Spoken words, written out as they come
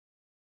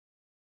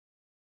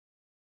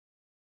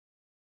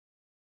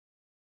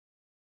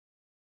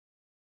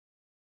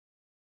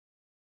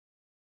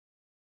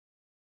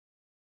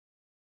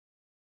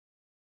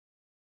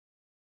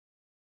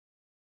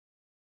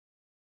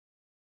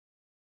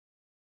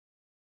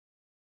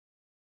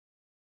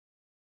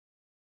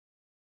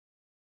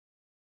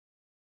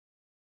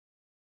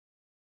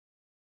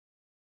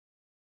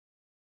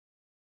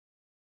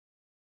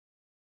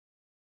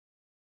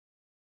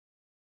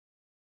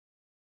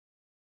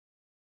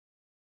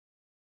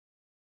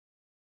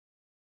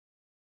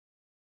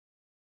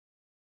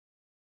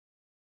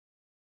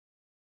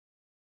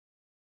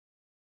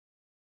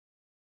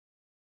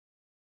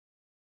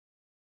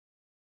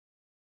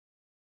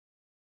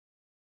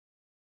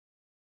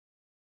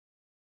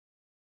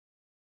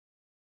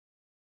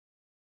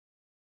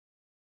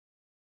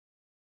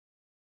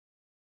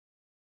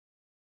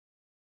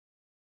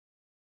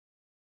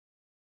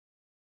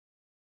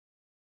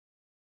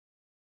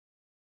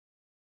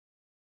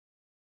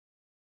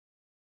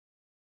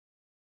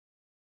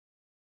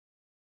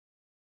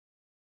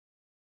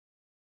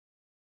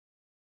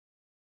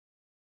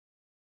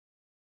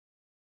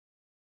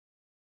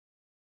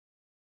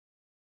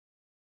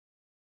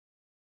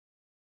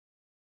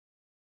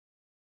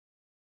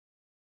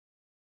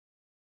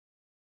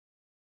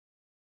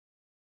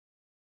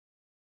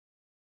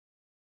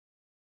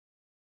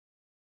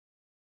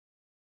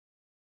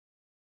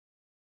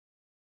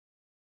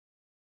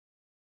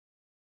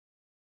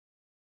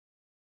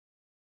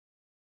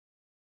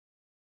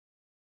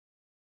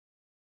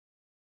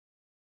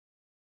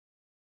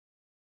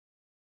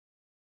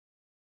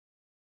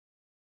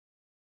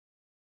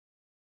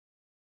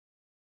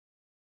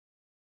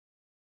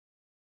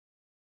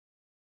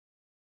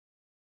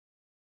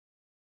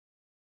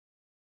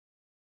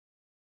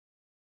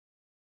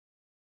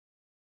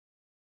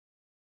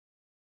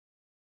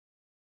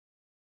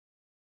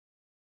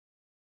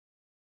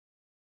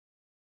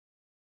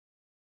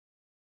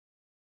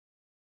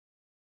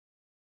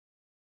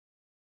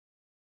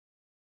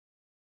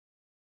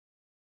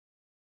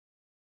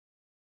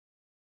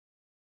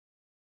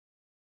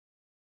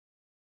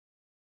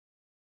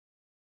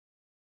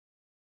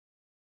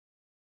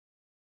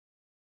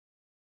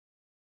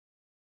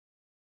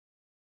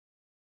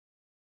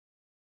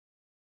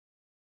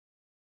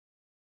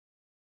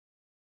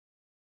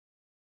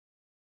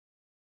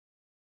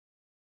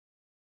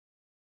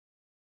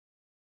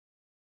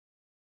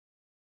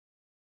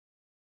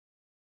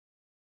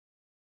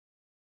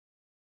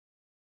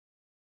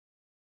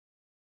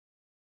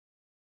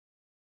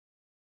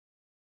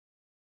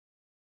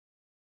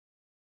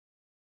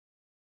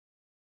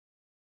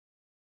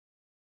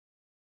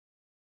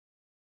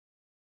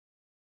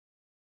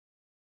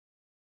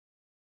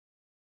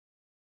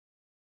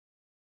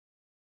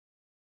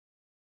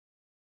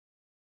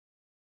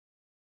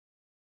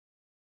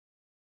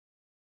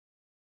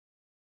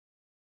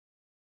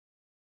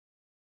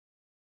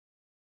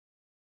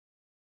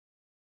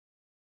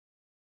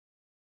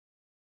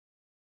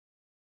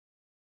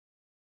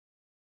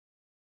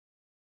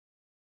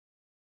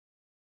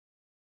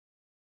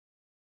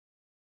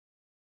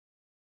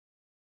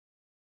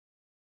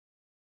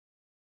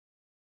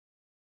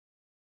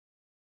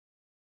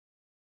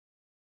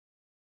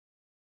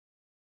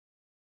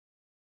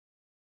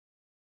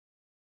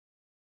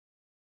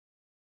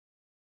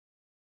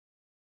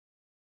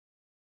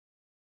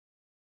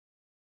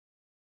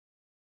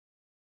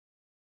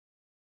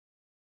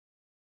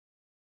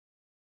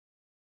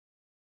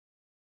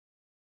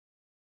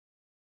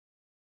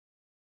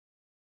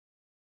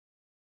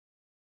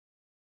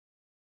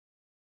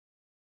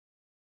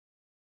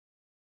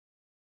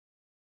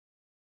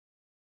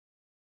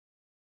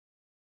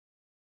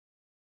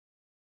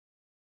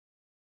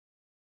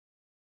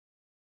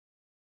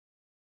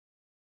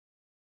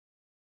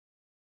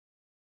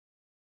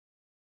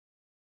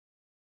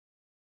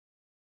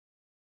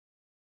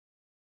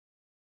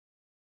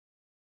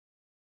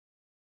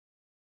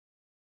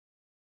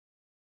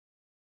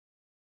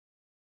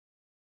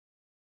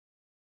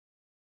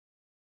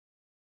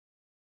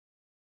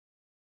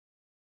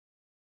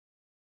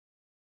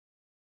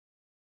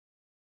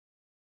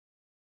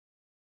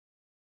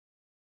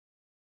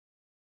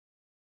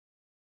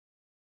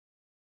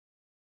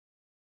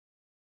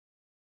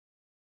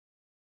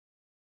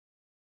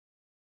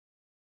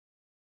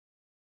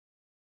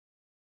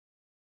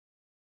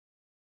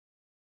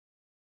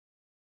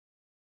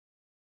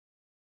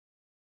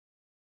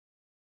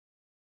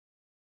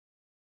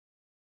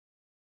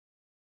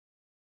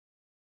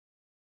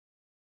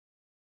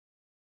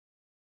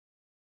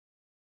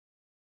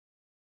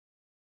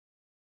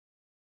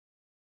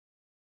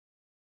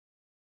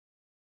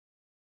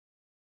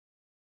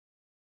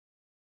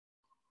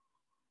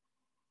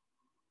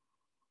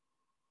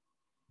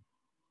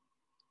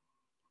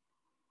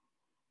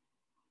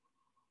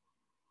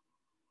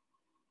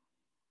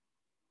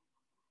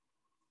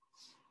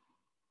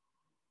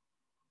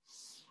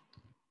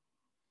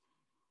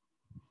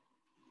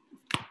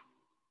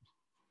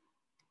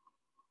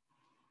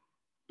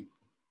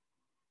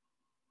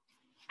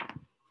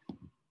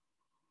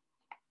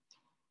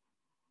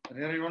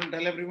Here you want to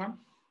tell everyone?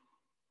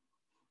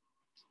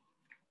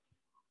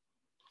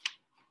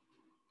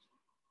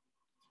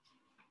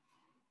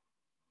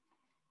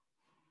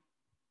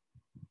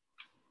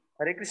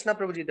 Hare Krishna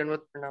Prabhuji,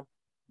 Dandavat Pranam.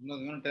 No,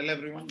 you want to tell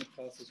everyone the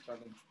class is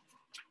starting.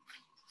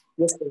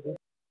 Yes, Prabhuji.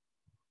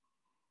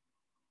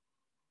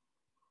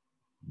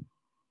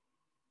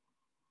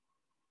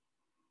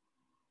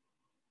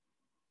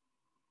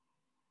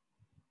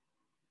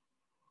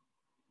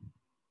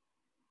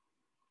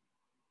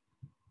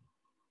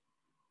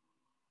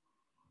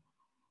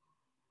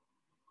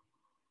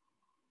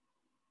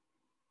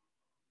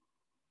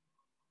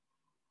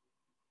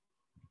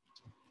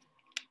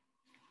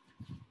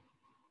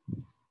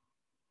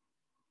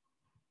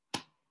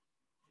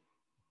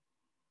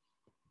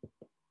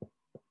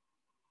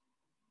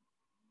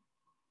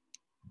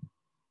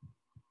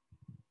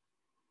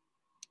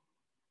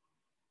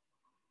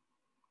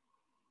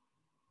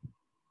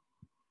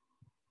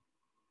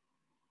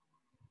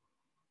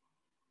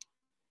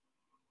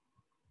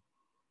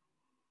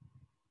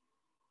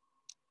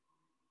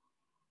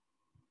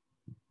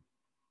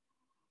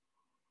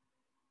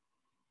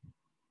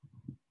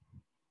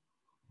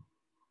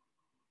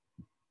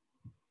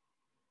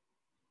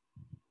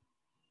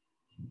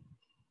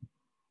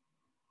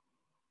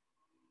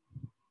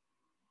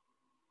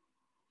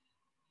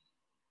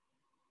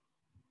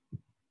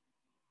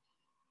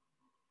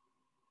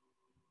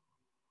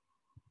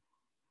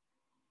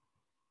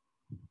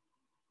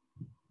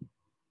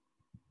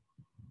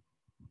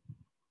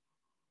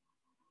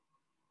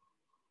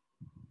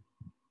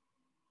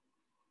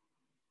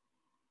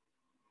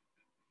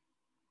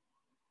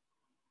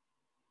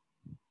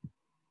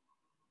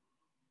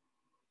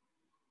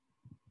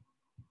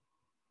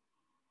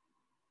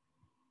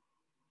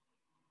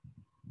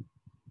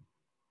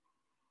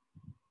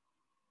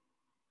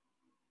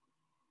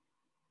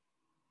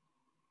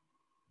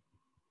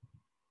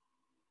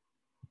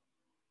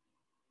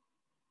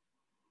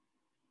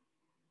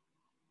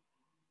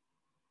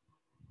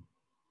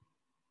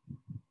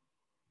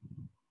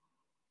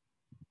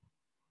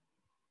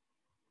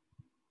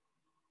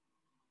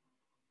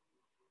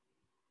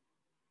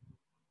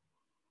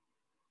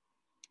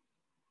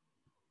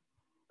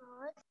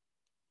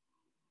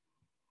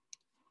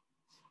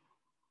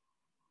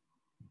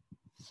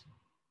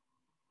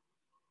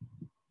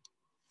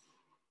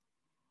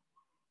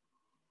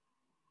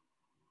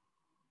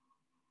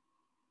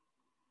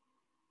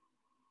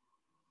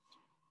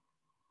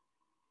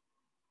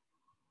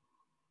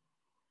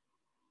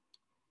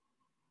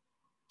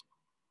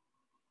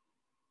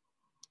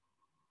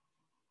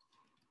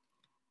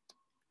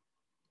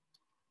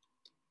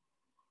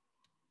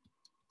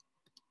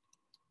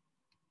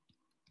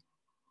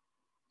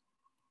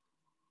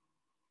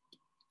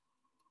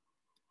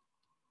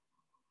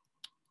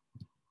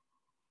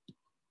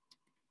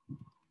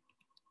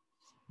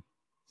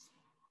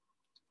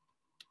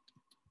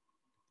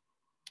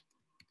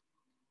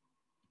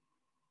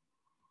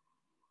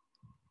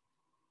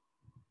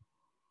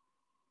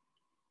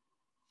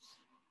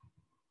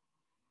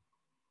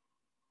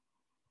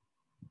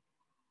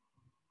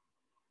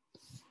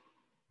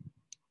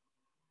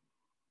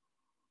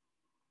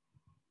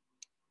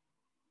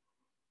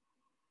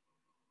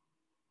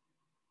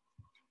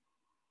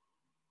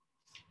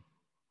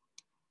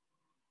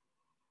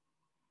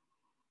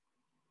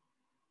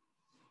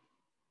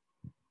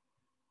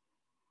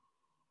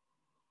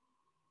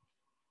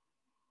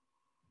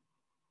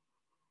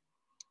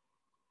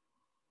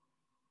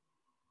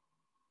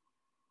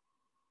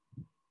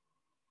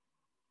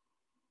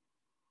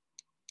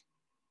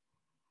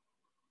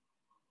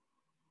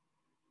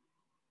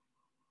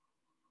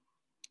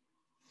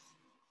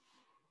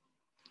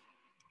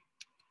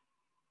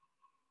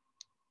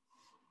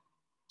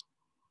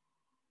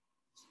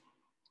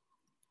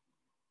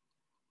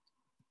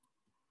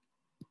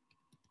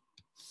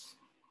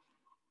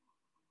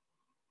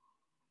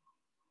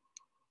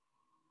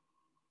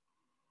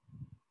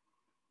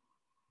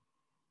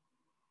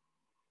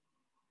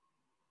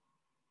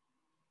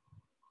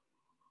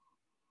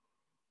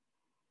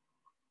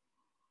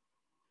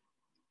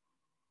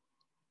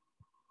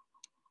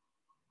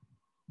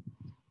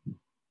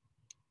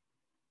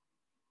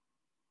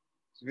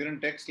 So we're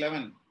in text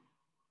 11.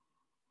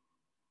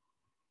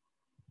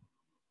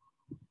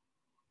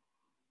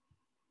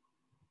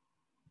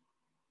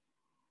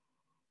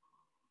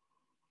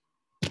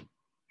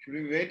 Should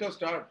we wait or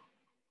start?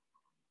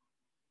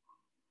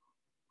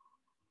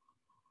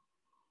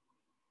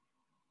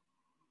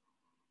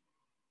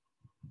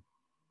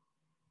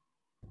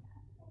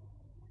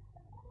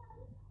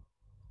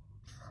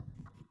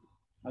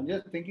 I'm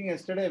just thinking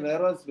yesterday, where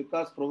was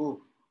Vikas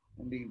Prabhu?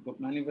 And he got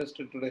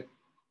manifested today.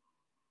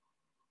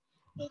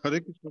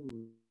 Hare Krishna.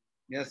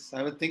 Yes,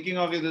 I was thinking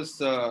of you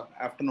this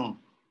afternoon.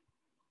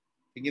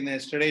 Thinking that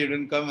yesterday you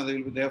didn't come and they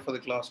will be there for the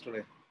class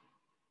today.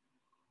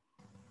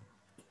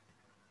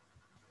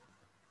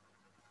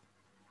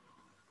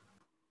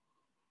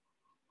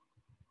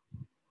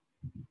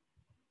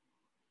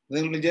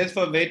 Then we'll just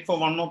wait for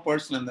one more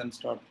person and then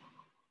start.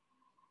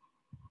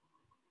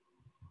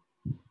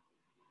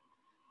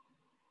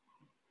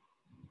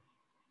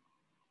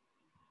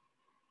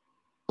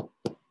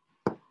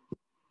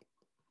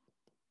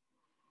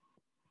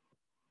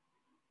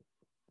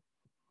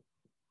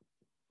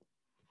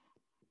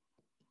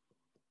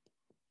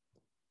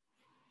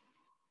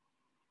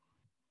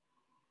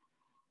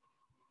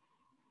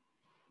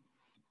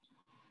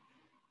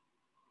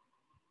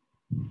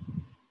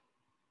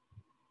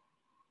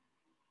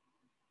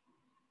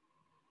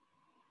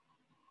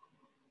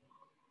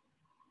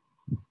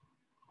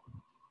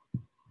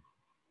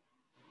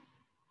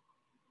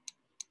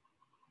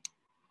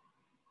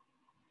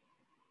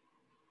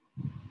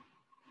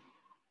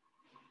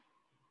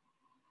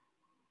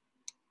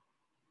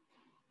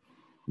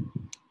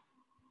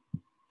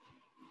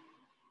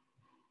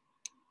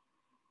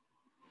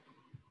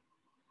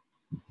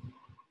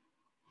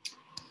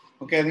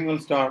 Okay, I think we'll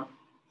start.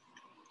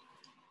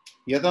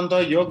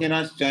 Yatanto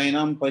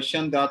yoginaschainam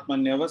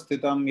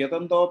pasyantyatmanyavasthitam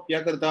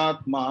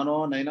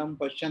yatantopyakritaatmano nainam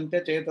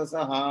pashyantya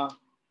chetasaha.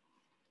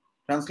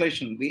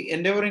 Translation: the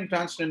endeavoring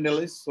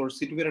transcendentalists or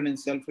situated in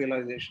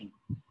self-realization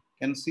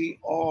can see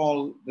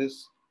all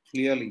this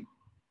clearly,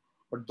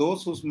 but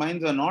those whose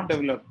minds are not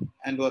developed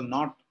and who are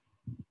not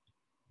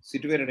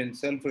situated in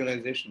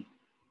self-realization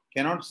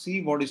cannot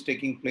see what is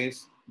taking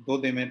place, though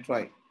they may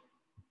try.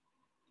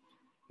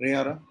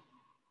 Rehara?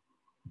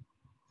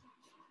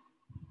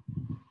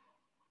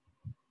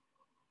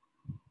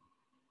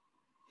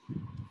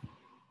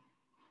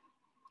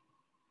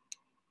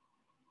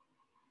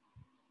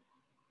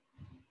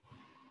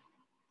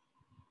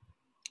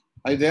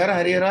 Are you there,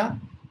 Harihara?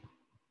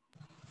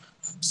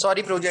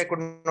 Sorry, Prabhuji, I could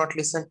not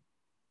listen.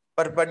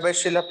 But by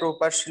Srila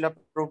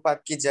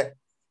Prabhupada ki jai.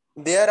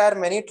 There are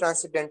many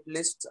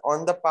transcendentalists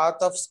on the path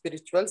of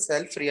spiritual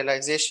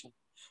self-realization.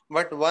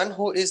 But one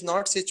who is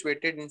not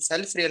situated in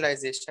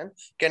self-realization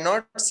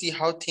cannot see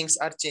how things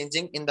are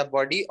changing in the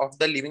body of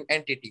the living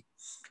entity.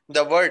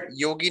 The word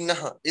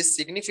yoginah is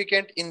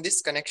significant in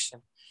this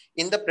connection.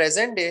 In the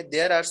present day,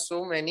 there are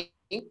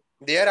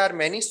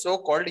many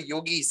so-called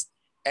yogis,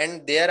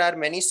 and there are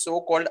many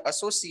so-called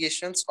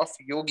associations of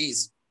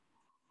yogis,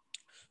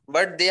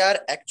 but they are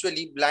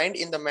actually blind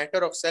in the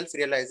matter of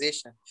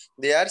self-realization.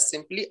 They are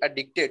simply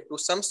addicted to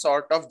some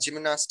sort of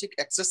gymnastic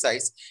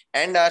exercise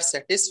and are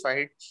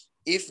satisfied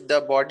if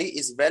the body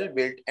is well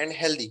built and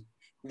healthy.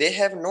 They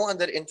have no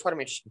other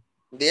information.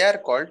 They are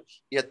called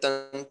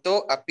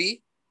yatanto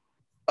api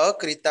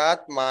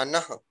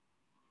akritatmanah.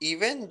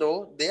 Even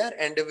though they are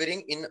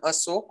endeavoring in a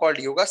so-called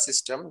yoga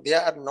system, they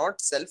are not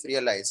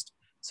self-realized.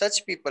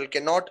 Such people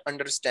cannot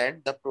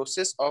understand the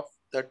process of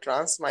the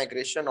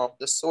transmigration of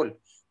the soul.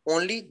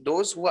 Only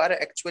those who are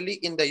actually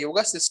in the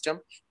yoga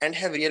system and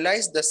have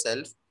realized the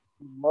self,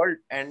 the world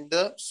and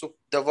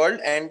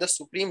the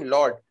supreme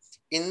Lord,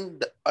 in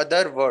the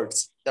other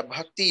words, the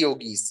bhakti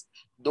yogis,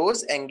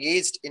 those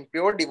engaged in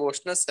pure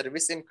devotional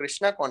service in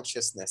Krishna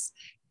consciousness,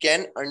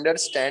 can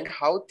understand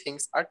how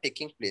things are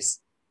taking place.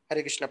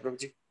 Hare Krishna,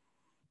 Prabhuji.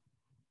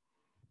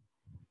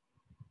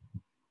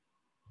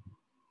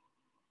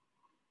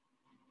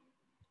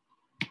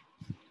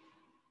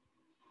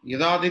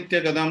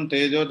 यदादित्यगदं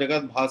तेजो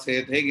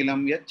जगद्भासेथे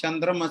गिलं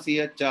यच्चन्द्रमसि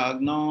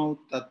यच्चाग्नौ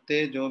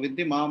तत्तेजो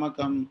विद्धि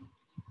मामकम्.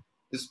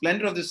 The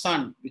splendor of the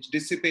sun, which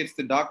dissipates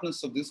the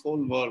darkness of this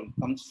whole world,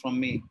 comes from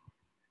me.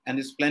 And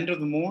the splendor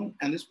of the moon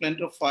and the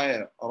splendor of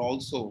fire are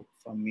also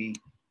from me.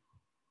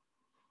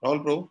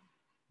 Rahul Prabhu?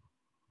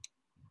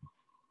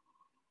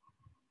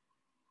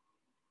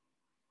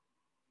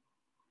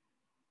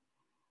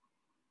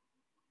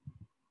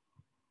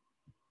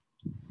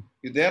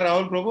 You there,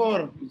 Rahul Prabhu,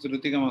 or is it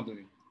Ritika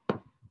Madhuri?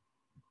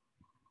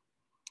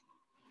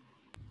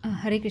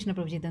 Hare Krishna,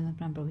 Prabhuji, Dhanvat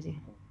Pranam, Prabhuji.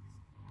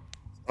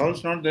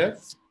 Rahul's not there?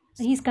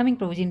 He's coming,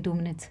 Prabhuji, in 2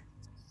 minutes.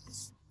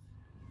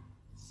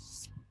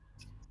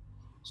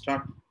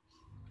 Start.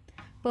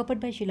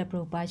 Purport by Srila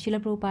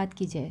Prabhupada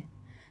ki jai.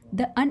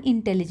 The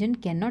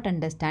unintelligent cannot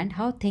understand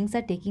how things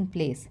are taking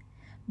place,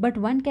 but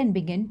one can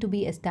begin to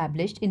be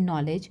established in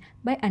knowledge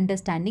by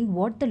understanding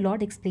what the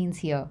Lord explains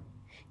here.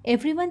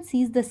 Everyone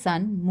sees the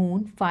sun,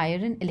 moon,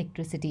 fire, and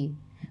electricity.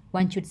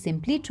 One should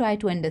simply try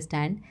to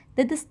understand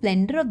that the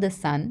splendor of the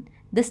sun,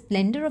 the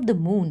splendor of the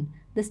moon,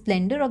 the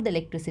splendor of the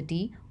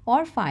electricity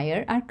or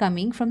fire are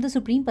coming from the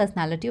Supreme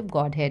Personality of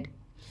Godhead.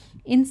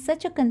 In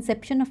such a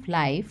conception of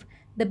life,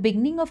 the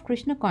beginning of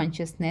Krishna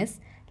consciousness,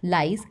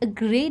 lies a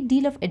great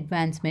deal of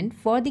advancement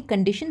for the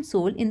conditioned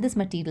soul in this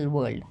material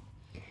world.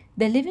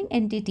 The living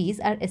entities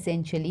are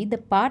essentially the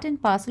part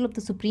and parcel of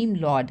the Supreme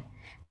Lord,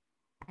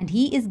 and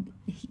He is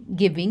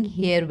giving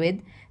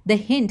herewith the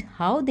hint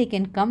how they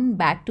can come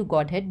back to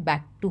Godhead,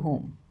 back to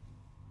home.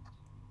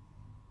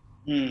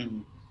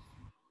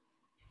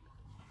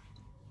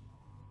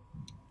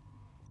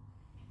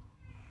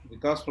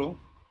 Vikas Prabhu?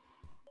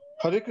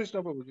 Hare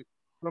Krishna Prabhuji.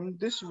 From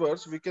this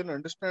verse, we can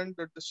understand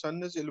that the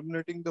sun is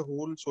illuminating the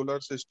whole solar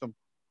system.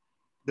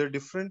 There are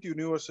different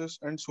universes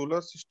and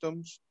solar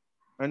systems,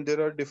 and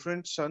there are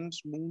different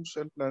suns, moons,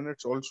 and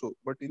planets also.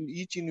 But in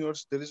each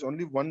universe, there is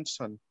only one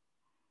sun.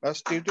 As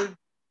stated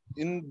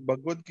in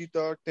Bhagavad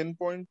Gita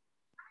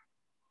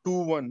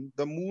 10.21,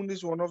 the moon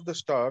is one of the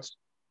stars.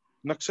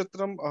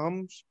 Nakshatram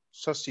aham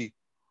sasi.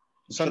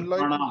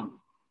 Sunlight.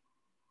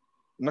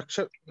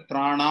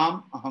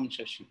 Nakshatranam aham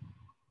shashi.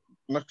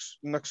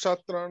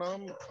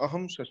 Nakshatranam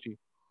aham shashi.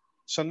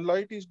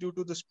 Sunlight is due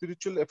to the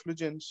spiritual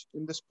effulgence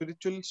in the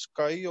spiritual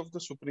sky of the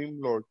Supreme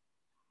Lord.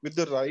 With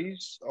the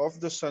rise of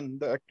the sun,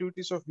 the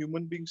activities of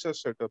human beings are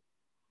set up.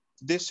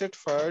 They set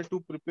fire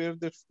to prepare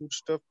their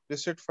foodstuff. They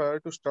set fire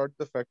to start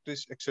the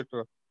factories,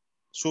 etc.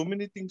 So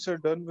many things are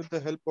done with the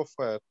help of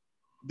fire.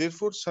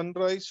 Therefore,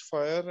 sunrise,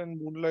 fire,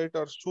 and moonlight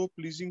are so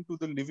pleasing to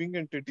the living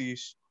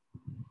entities.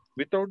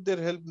 Without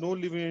their help, no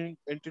living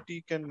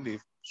entity can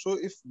live. So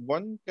if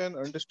one can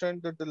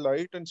understand that the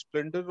light and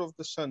splendor of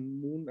the sun,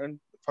 moon, and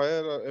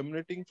fire are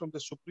emanating from the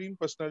Supreme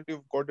Personality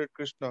of Godhead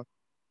Krishna,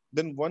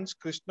 then one's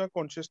Krishna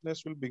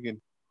consciousness will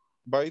begin.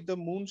 By the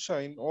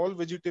moonshine, all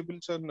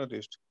vegetables are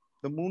nourished.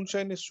 The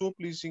moonshine is so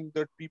pleasing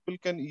that people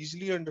can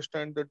easily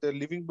understand that they are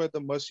living by the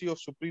mercy of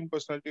Supreme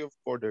Personality of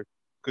Godhead,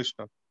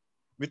 Krishna.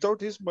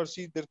 Without his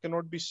mercy, there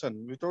cannot be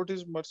sun. Without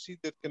his mercy,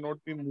 there cannot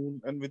be moon.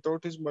 And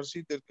without his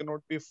mercy, there cannot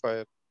be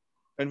fire.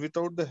 And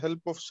without the help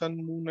of sun,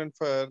 moon, and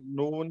fire,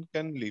 no one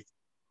can live.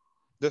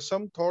 There are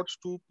some thoughts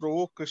to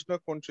provoke Krishna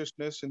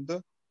consciousness in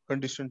the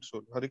conditioned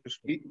soul. Hare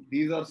Krishna.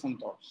 These are some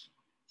thoughts.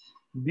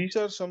 These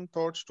are some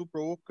thoughts to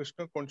provoke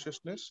Krishna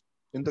consciousness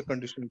in the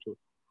conditioned soul.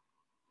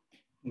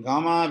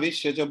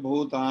 Gamavisya cha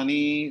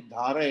bhutani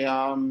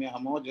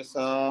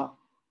dharayamyamojasa.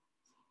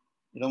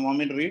 You don't want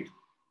me to read?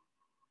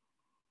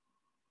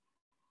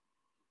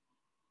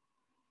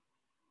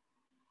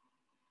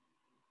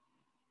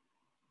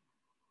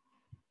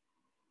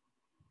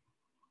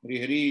 Hari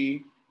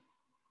Hari.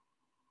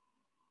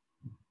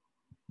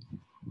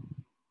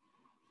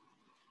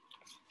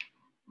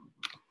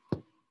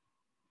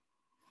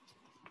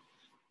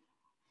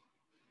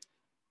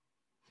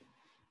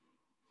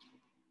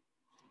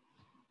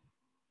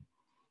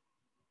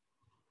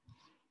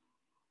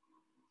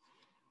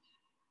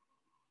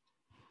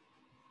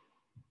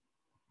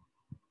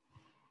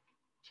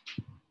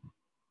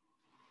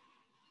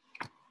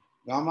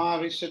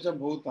 Gamavisya cha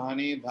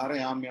bhutani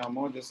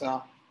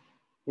dharayamyamojasa.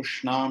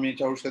 Pushnami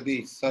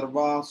chaushadi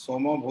sarva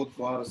somo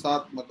bhutva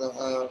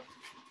rasatmakaha.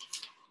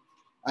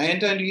 I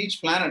enter into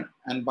each planet,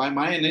 and by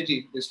my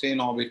energy, they stay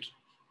in orbit.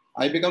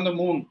 I become the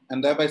moon,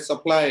 and thereby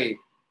supply.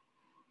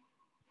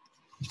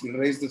 We'll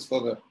raise this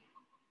further.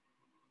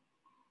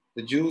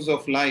 The juice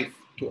of life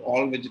to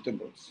all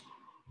vegetables.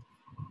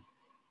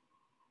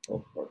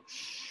 Oh, God.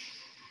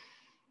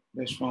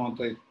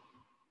 Vishwamata.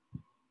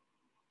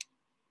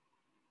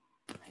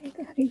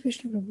 Hare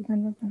Krishna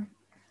Prabhupada.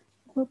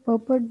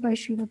 Purport by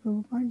Srila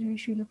Prabhupada, Jai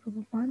Srila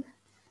Prabhupada.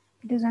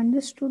 It is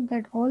understood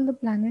that all the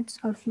planets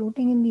are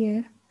floating in the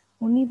air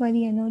only by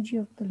the energy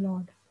of the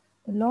Lord.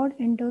 The Lord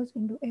enters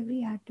into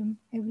every atom,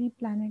 every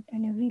planet,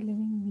 and every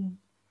living being.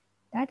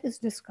 That is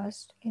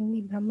discussed in the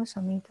Brahma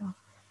Samhita.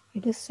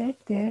 It is said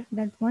there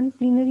that one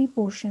plenary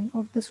portion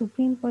of the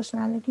Supreme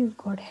Personality of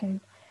Godhead,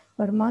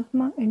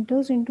 Paramatma,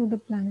 enters into the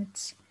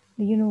planets,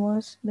 the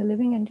universe, the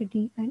living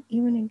entity, and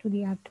even into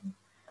the atom.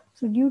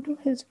 So, due to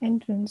his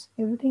entrance,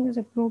 everything is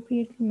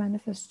appropriately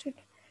manifested.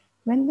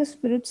 When the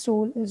spirit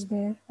soul is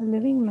there, a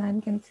living man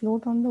can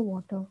float on the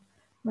water.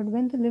 But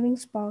when the living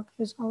spark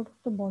is out of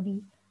the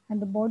body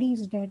and the body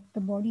is dead, the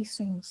body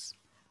sinks.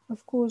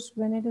 Of course,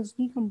 when it is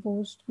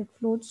decomposed, it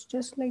floats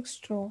just like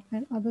straw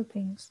and other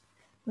things.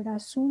 But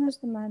as soon as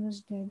the man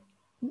is dead,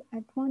 he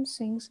at once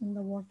sinks in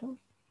the water.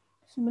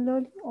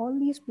 Similarly, all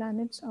these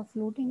planets are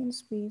floating in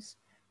space,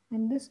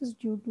 and this is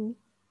due to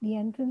the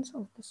entrance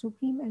of the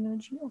supreme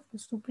energy of the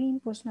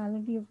Supreme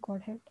Personality of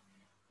Godhead.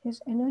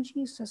 His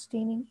energy is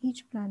sustaining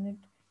each planet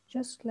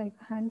just like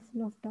a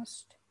handful of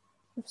dust.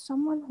 If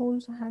someone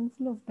holds a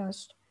handful of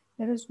dust,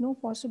 there is no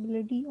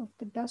possibility of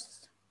the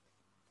dust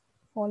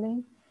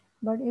falling,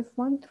 but if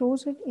one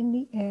throws it in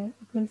the air,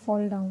 it will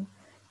fall down.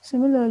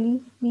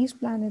 Similarly, these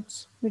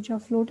planets, which are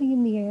floating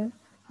in the air,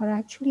 are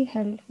actually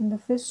held in the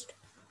fist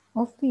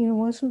of the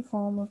universal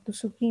form of the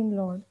Supreme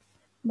Lord.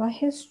 By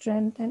his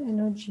strength and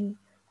energy,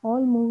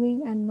 all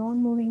moving and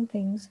non moving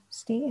things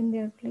stay in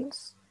their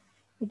place.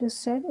 It is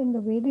said in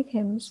the Vedic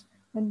hymns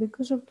that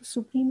because of the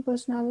Supreme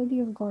Personality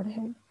of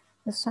Godhead,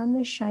 the sun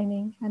is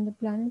shining and the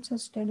planets are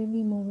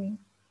steadily moving.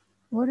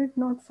 Were it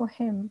not for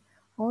him,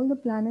 all the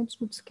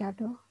planets would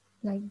scatter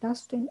like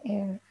dust in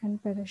air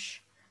and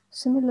perish.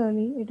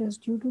 Similarly, it is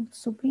due to the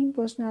Supreme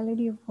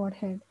Personality of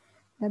Godhead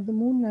that the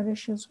moon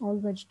nourishes all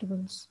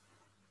vegetables.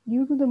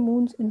 Due to the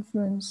moon's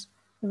influence,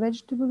 the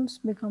vegetables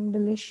become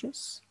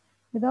delicious.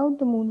 Without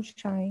the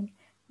moonshine,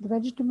 the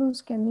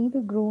vegetables can neither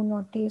grow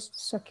nor taste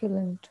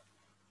succulent.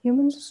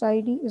 Human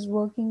society is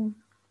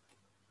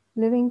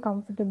living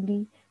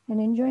comfortably, and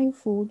enjoying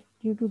food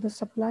due to the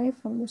supply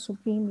from the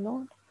Supreme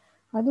Lord.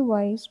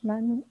 Otherwise,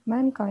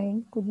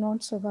 mankind could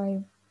not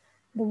survive.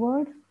 The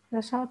word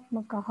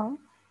rasatmakaha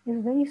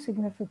is very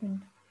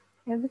significant.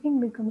 Everything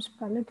becomes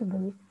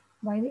palatable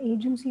by the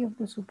agency of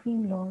the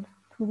Supreme Lord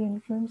through the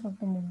influence of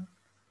the moon.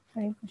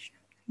 Hare Krishna.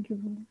 Thank you,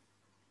 Guru.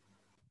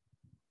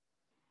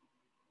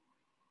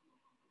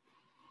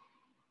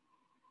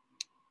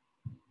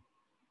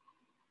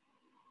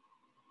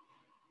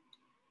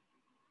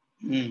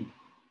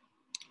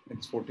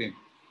 Next 14.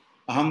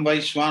 Aham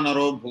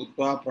Vaishvanaro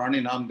Bhutva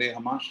Praninam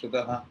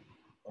Dehamashridaha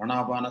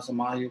Pranapana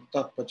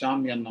Samayukta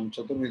Pachamyannam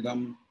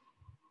Chaturvidam.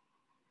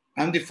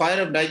 I am the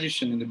fire of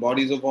digestion in the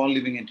bodies of all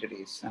living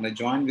entities, and I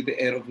join with the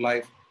air of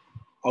life,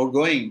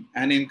 outgoing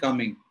and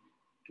incoming,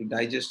 to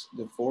digest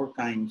the four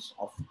kinds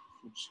of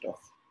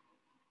foodstuff.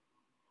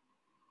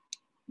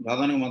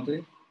 Radhanu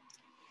Mantri.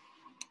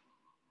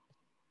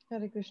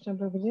 Hare Krishna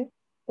Prabhuji.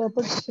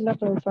 Purport Srila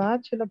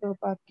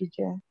Prabhupada ki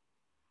jai.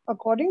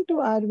 According to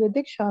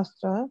Ayurvedic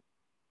Shastra,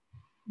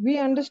 we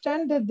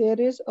understand that there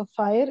is a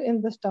fire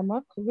in the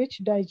stomach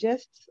which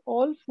digests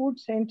all food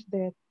sent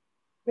there.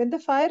 When the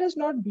fire is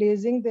not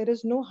blazing, there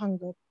is no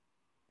hunger.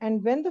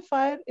 And when the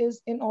fire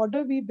is in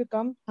order, we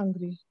become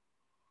hungry.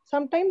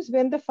 Sometimes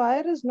when the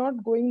fire is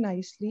not going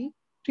nicely,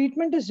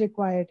 treatment is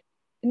required.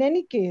 In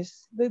any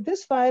case,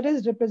 this fire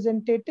is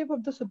representative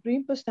of the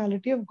Supreme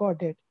Personality of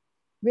Godhead.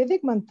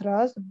 Vedic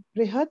mantras,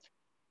 Brihat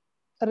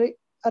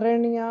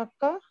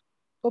Aranyaka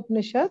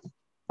Upanishad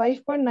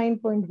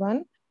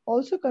 5.9.1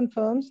 also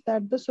confirms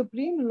that the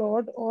Supreme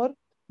Lord or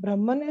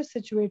Brahman is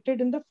situated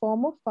in the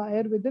form of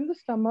fire within the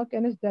stomach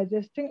and is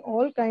digesting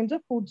all kinds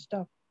of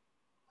foodstuff.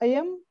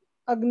 Ayam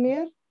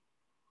Agner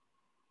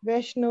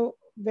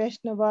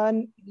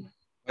Vaishnavan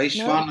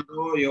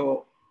Vaishvanaro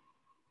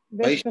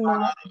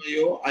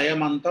yo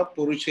ayamanta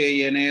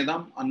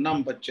purusheyenedam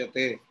annam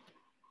pachyate.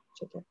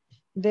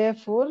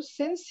 Therefore,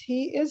 since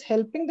he is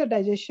helping the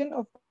digestion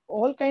of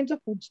all kinds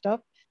of foodstuff,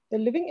 the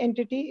living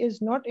entity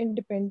is not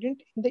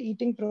independent in the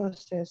eating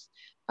process.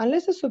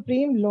 Unless the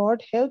Supreme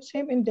Lord helps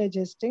him in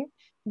digesting,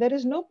 there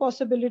is no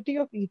possibility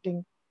of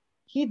eating.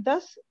 He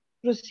thus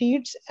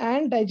proceeds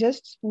and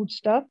digests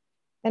foodstuff,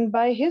 and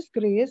by his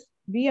grace,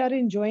 we are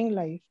enjoying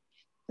life.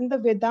 In the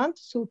Vedanta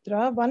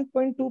Sutra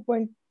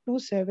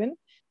 1.2.27,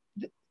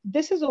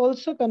 this is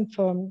also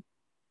confirmed.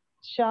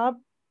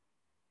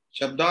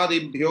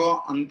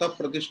 Shabdadibhyo anta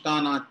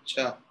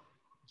pratishtanacha.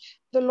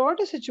 The Lord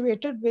is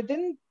situated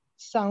within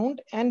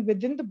sound and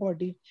within the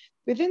body,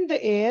 within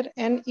the air,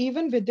 and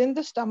even within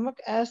the stomach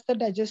as the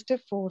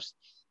digestive force.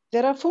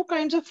 There are 4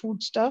 kinds of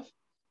foodstuff.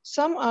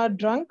 Some are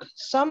drunk,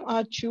 some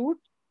are chewed,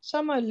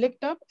 some are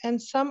licked up,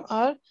 and some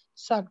are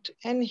sucked.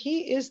 And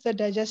he is the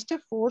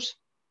digestive force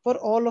for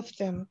all of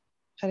them.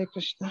 Hare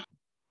Krishna.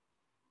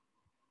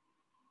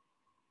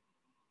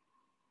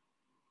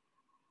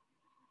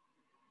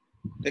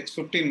 Text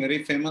 15,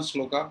 very famous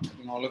sloka. I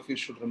think all of you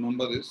should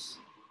remember this.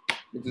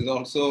 It is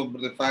also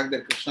the fact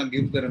that Krishna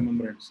gives the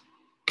remembrance.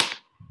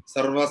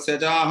 Sarvasya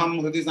jaham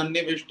hridi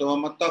sannivishto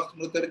mattah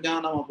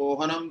smritirjnanam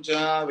apohanam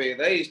cha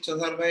vedaischa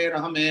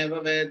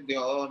sarvairahameva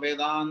vedyo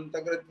vedanta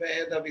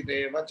kritveda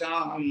videva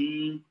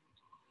chaham.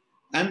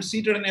 I am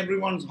seated in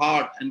everyone's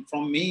heart, and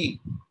from me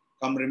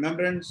come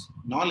remembrance,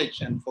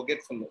 knowledge, and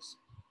forgetfulness.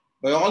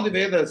 By all the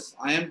Vedas,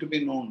 I am to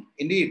be known.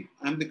 Indeed,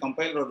 I am the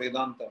compiler of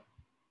Vedanta,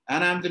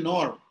 and I am the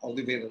knower of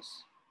the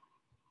Vedas.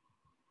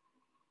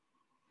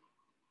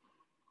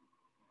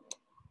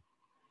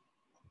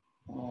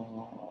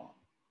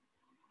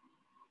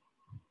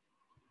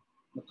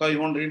 Akka, you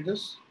want to read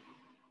this?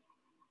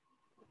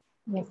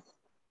 Yes.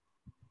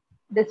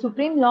 The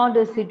Supreme Lord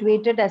is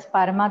situated as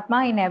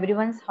Paramatma in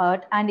everyone's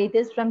heart, and it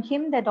is from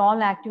him that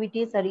all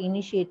activities are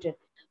initiated.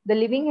 The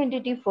living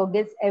entity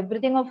forgets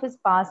everything of his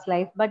past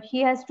life, but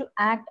he has to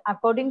act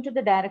according to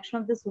the direction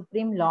of the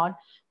Supreme Lord,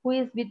 who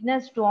is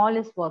witness to all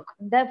his work.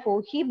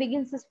 Therefore, he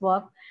begins his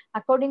work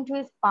according to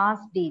his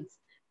past deeds.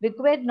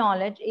 Required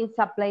knowledge is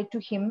supplied to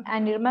him,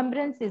 and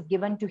remembrance is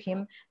given to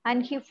him,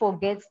 and he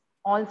forgets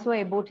also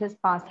about his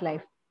past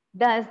life.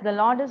 Thus, the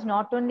Lord is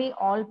not only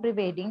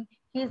all-pervading,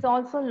 he is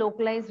also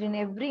localized in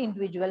every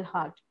individual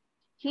heart.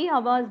 He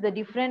awares the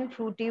different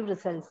fruitive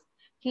results.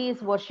 He is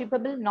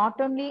worshipable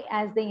not only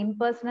as the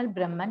impersonal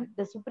Brahman,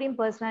 the Supreme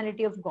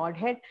Personality of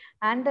Godhead,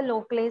 and the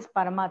localized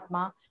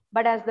Paramatma,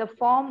 but as the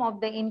form of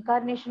the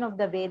incarnation of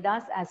the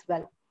Vedas as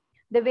well.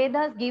 The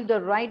Vedas give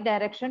the right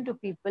direction to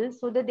people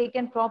so that they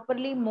can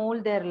properly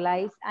mold their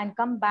lives and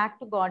come back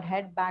to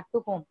Godhead, back to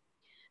home.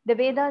 The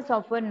Vedas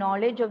offer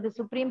knowledge of the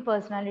Supreme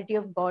Personality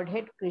of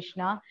Godhead,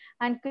 Krishna,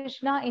 and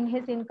Krishna in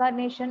his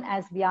incarnation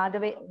as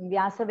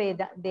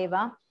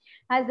Vyasadeva,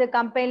 as the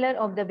compiler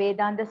of the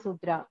Vedanta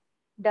Sutra.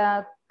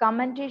 The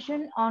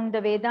commentation on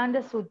the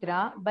Vedanta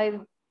Sutra by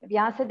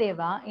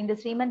Vyasadeva in the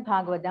Srimad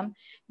Bhagavatam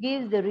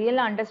gives the real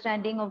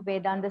understanding of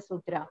Vedanta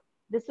Sutra.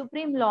 The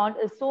Supreme Lord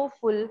is so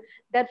full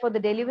that for the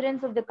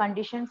deliverance of the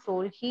conditioned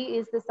soul, he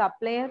is the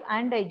supplier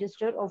and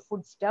digester of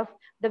foodstuff,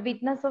 the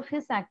witness of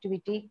his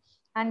activity,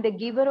 and the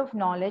giver of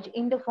knowledge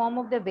in the form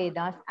of the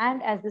Vedas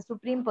and as the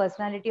Supreme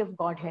Personality of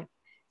Godhead.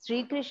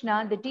 Sri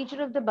Krishna, the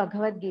teacher of the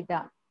Bhagavad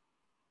Gita.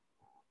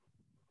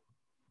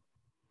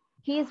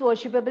 He is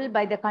worshipable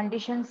by the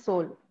conditioned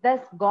soul. Thus,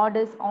 God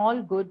is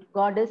all good,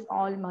 God is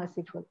all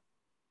merciful.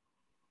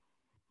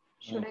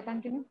 Should I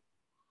continue?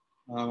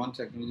 1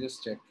 second,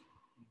 just check.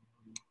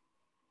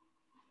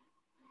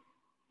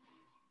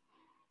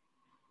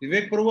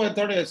 Vivek Prabhu, I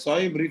thought I saw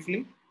you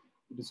briefly.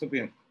 You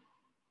disappeared.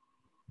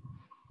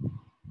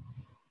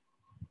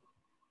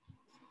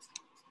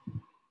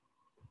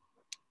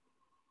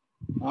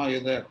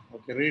 You're there.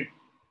 Okay, read.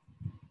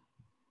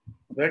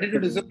 Ready to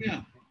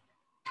disappear?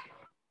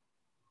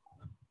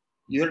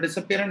 Your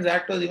disappearance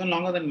act was even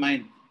longer than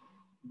mine.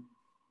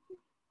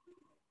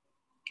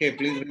 Okay,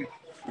 please read.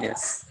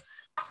 Yes.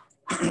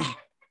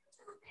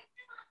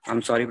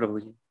 I'm sorry,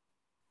 Prabhuji.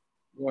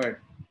 Go ahead.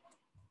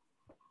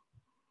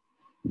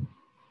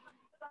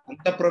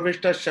 Anta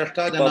Pravishta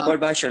Shashta Jana. Purport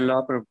by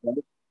Srila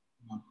Prabhupada.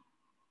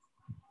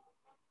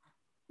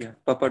 Yeah,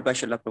 purport by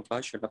Srila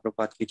Prabhupada. Srila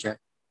Prabhupada ki jai.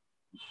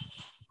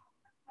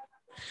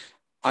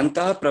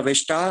 Anta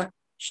Pravishta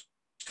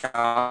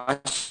Shashta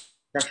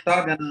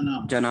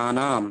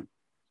Jananam.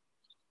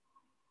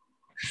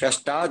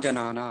 Shashta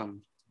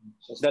Jananam.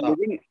 Shasta.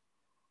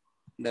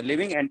 The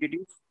living entity,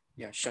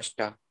 yeah,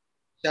 Shasta.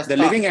 Shasta. The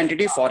living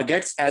entity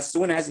forgets as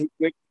soon as he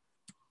quits.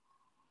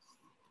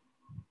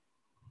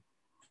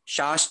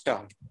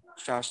 Shasta.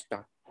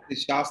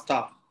 It's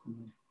Shasta.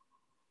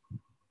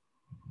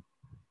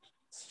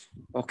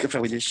 Okay,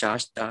 Prabhuji,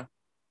 Shasta.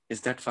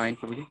 Is that fine,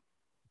 Prabhuji?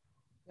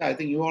 Yeah, I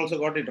think you also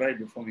got it right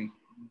before me.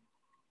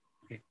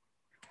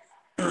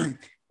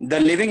 The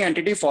living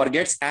entity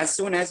forgets as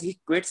soon as he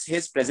quits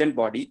his present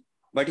body,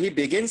 but he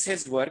begins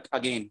his work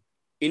again,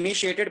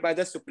 initiated by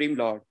the Supreme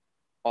Lord.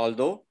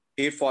 Although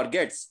he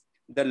forgets,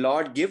 the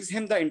Lord gives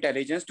him the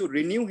intelligence to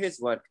renew his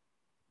work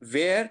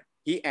where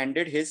he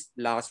ended his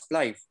last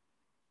life.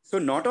 So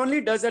not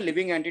only does a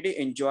living entity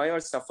enjoy or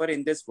suffer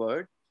in this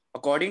world,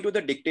 according to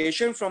the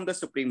dictation from the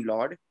Supreme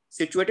Lord,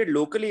 situated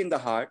locally in the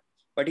heart,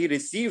 but he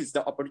receives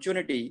the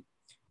opportunity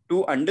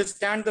to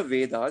understand the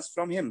Vedas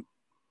from him.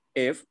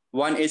 If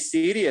one is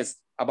serious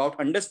about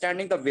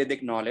understanding the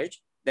Vedic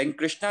knowledge, then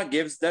Krishna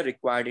gives the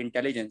required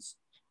intelligence.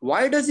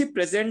 Why does he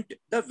present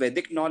the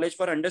Vedic knowledge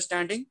for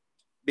understanding?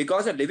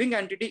 Because a living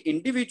entity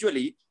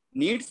individually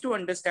needs to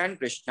understand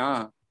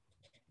Krishna.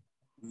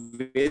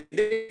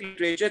 Vedic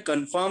literature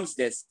confirms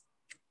this.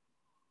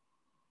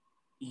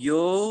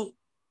 Yo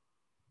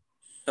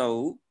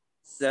sau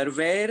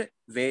sarvair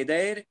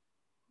vedair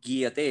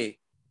giyate.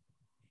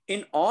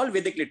 In all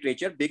Vedic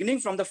literature, beginning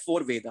from the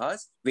four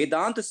Vedas,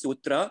 Vedanta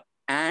Sutra,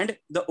 and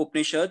the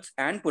Upanishads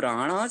and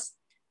Puranas,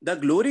 the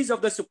glories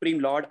of the Supreme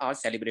Lord are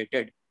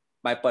celebrated.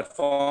 By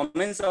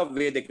performance of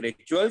Vedic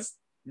rituals,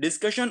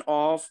 discussion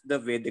of the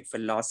Vedic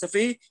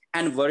philosophy,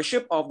 and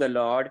worship of the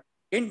Lord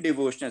in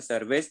devotional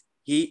service,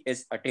 he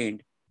is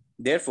attained.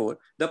 Therefore,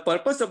 the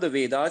purpose of the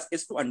Vedas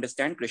is to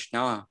understand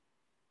Krishna.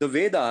 The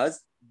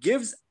Vedas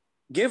give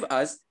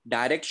us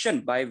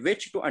direction by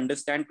which to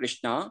understand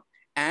Krishna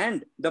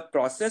and the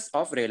process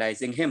of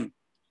realizing him.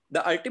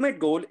 The ultimate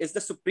goal is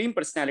the Supreme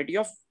Personality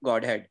of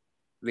Godhead.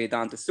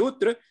 Vedanta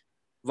Sutra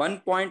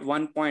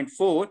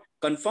 1.1.4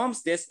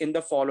 confirms this in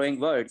the following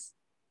words.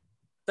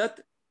 Tat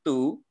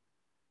tu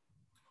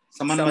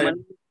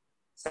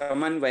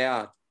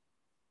samanvayat.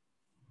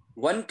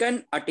 One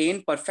can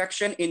attain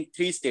perfection in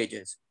 3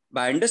 stages.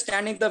 By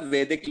understanding the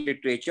Vedic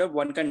literature,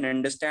 one can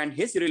understand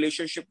his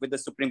relationship with the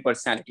Supreme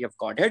Personality of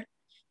Godhead.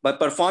 By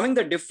performing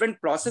the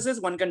different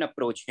processes, one can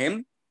approach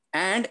him.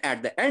 And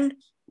at the end,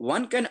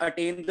 one can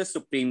attain the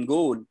supreme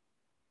goal,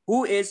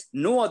 who is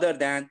no other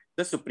than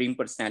the Supreme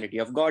Personality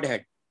of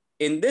Godhead.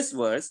 In this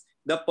verse,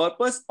 the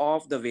purpose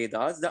of the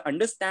Vedas, the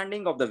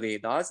understanding of the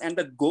Vedas, and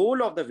the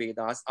goal of the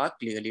Vedas are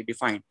clearly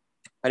defined.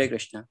 Hare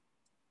Krishna.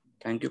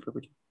 Thank you,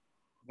 Prabhuji.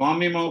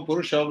 Vamimo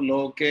Purushav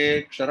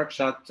Loke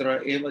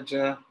Ksharakshatara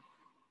Evacha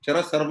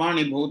Chara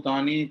Sarvani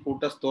Bhutani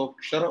Kutasto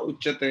Kshara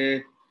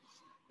Uchate.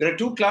 There are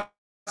 2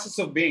 classes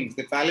of beings,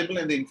 the fallible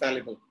and the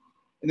infallible.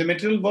 In the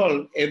material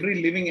world,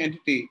 every living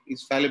entity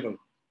is fallible.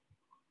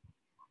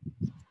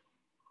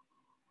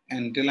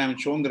 Until I'm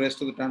shown the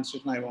rest of the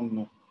translation, I won't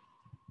know.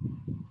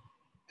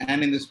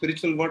 And in the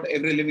spiritual world,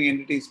 every living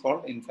entity is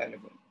called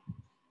infallible.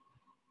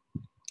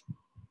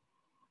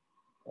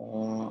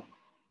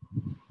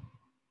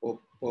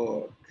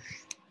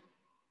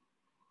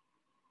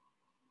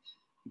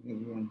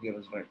 Everyone here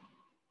is right.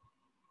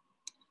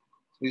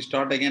 So we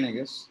start again, I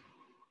guess.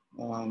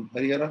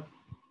 Harihara.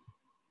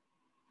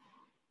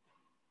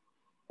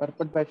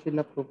 Purport by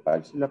Srila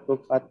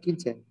Prabhupada ki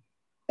jai.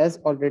 As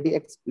already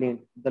explained,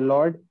 the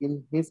Lord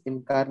in his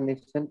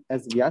incarnation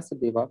as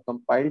Vyasadeva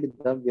compiled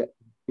the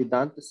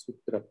Vedanta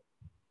Sutra.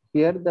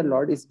 Here the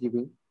Lord is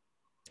giving,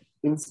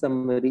 in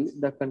summary,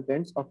 the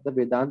contents of the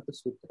Vedanta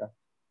Sutra.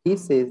 He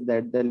says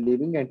that the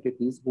living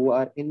entities who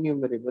are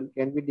innumerable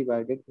can be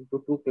divided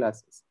into 2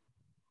 classes,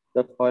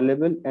 the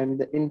fallible and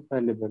the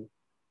infallible.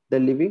 The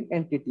living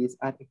entities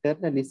are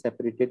eternally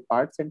separated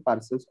parts and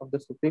parcels of the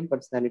Supreme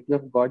Personality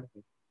of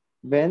Godhead.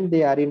 When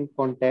they are in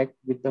contact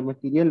with the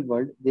material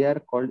world, they are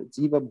called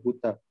Jiva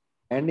Bhuta.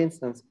 And in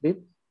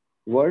Sanskrit,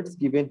 words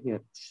given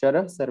here,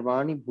 Shara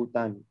Sarvani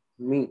Bhutani,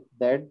 mean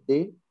that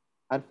they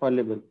are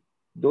fallible.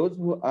 Those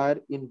who are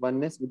in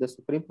oneness with the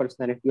Supreme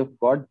Personality of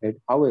Godhead,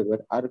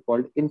 however, are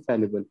called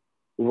infallible.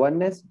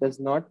 Oneness does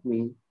not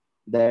mean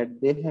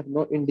that they have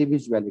no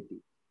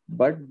individuality,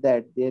 but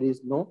that there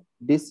is no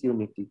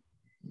disunity.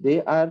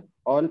 They are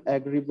all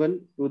agreeable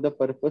to the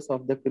purpose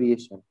of the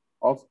creation.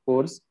 Of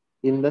course,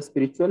 in the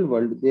spiritual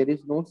world, there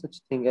is no such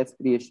thing as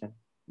creation.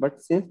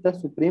 But since the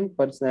Supreme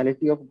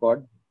Personality of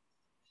God,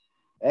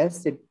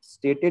 as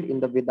stated in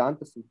the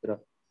Vedanta Sutra,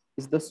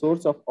 is the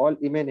source of all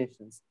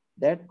emanations,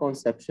 that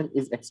conception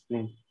is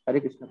explained.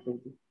 Hare Krishna.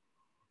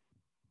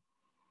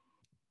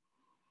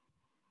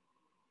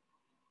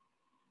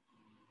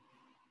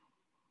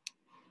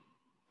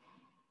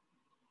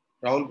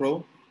 Rahul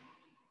Prabhu.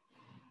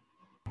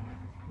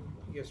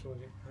 Yes,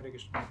 Roji. Hare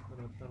Krishna.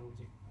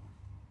 Roji.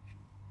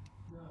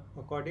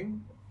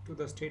 According to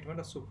the statement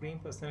of Supreme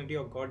Personality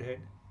of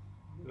Godhead,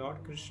 Lord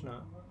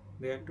Krishna,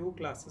 there are 2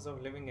 classes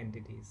of living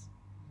entities.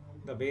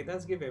 The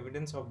Vedas give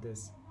evidence of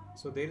this,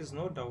 so there is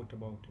no doubt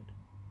about it.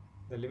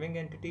 The living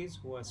entities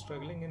who are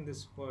struggling in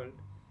this world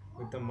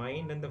with the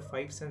mind and the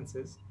five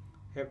senses,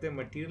 have their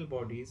material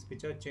bodies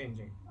which are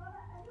changing.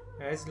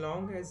 As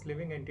long as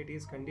living entity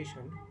is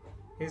conditioned,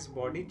 his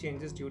body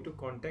changes due to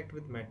contact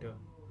with matter.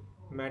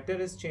 Matter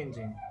is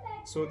changing,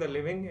 so the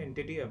living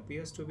entity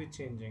appears to be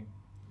changing.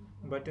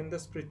 But in the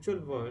spiritual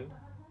world,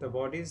 the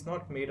body is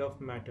not made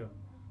of matter,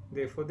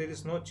 therefore, there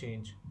is no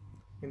change.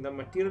 In the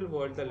material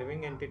world, the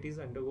living entities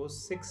undergo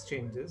six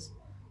changes: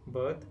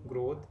 birth,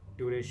 growth,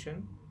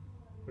 duration,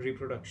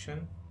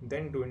 reproduction,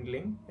 then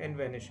dwindling and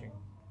vanishing.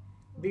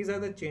 These are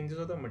the changes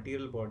of the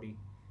material body.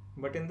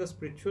 But in the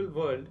spiritual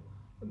world,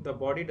 the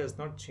body does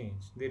not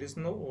change. There is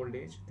no old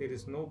age, there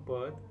is no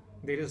birth,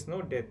 there is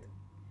no death.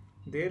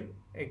 There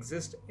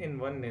exist in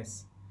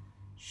oneness.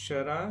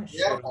 Shara,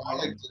 They are all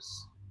Sharvani.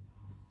 exists.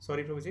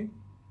 Sorry, Prabhuji.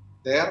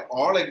 They are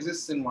all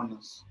exists in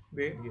oneness.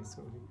 Yes,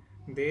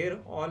 Prabhuji. There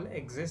all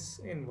exists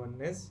in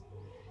oneness.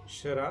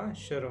 Shara,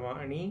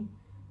 Sharvani,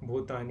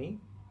 Bhutani.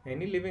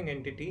 Any living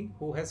entity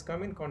who has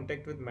come in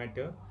contact with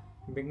matter,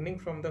 beginning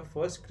from the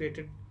first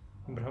created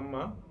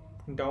Brahma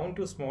down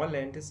to small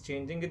ant, is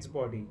changing its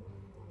body.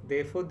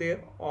 Therefore,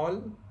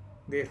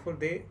 therefore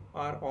they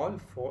are all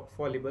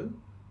fallible.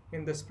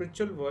 In the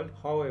spiritual world,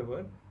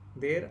 however,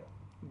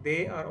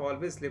 they are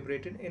always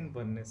liberated in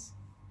oneness.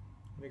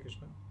 Hare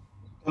Krishna.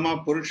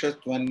 Uttama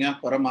Purushastvanya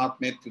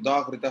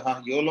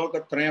Paramatmetyudahritaha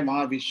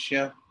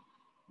Yolokatrayamavisya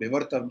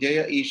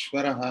Vivartavyaya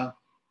Ishvaraha.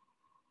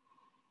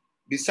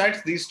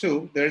 Besides these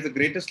two, there is the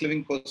greatest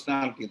living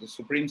personality, the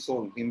Supreme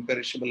Soul, the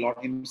imperishable Lord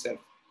Himself,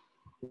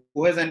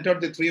 who has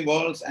entered the three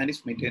worlds and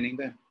is maintaining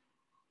them.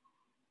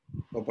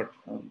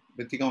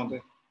 Ritika on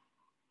there.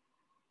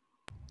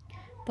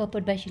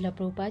 Purport by Srila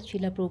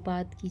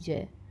Prabhupada ki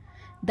jai.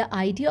 The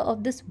idea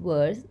of this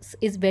verse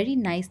is very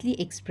nicely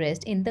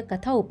expressed in the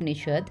Katha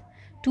Upanishad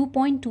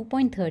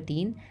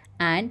 2.2.13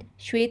 and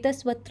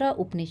Shvetaswatra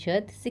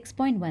Upanishad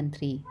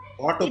 6.13.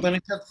 What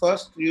Upanishad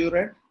first you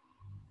read?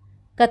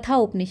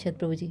 Katha Upanishad,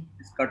 Prabhuji.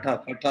 It's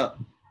Katha.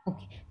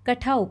 Okay,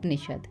 Katha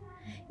Upanishad.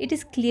 It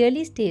is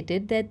clearly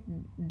stated that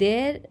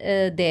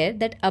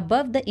that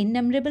above the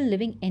innumerable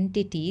living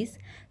entities,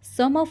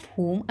 some of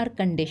whom are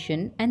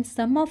conditioned and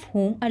some of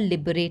whom are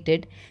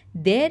liberated,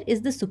 there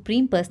is the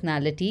Supreme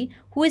Personality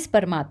who is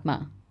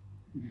Paramatma.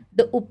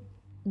 The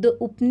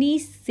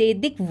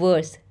Upanishadic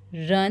verse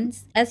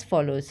runs as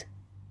follows: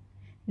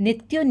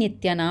 Nityo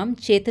Nityanam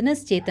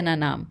Chetanas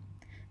Chetananam.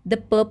 The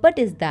purport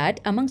is that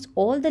amongst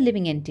all the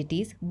living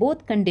entities,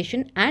 both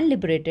conditioned and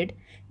liberated,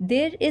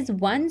 there is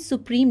one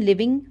supreme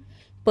living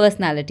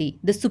personality,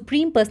 the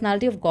Supreme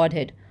Personality of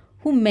Godhead,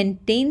 who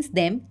maintains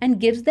them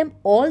and gives them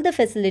all the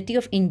facility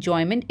of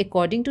enjoyment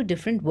according to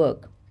different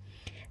work.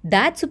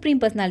 That Supreme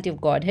Personality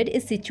of Godhead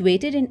is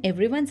situated in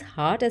everyone's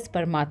heart as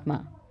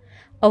Paramatma.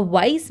 A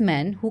wise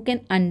man who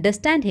can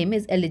understand him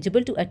is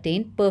eligible to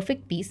attain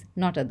perfect peace,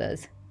 not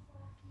others.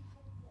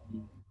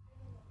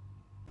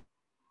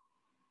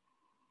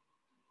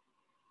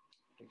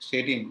 Text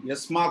 18.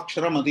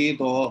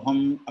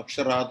 Yasmaksharamaditoham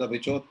aksharada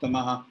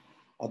vichottamaha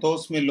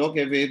atosmi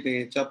loke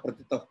vede cha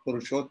pratitah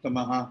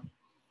purushottamah.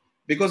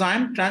 Because I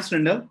am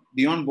transcendental,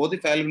 beyond both the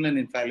fallible and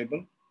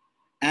infallible,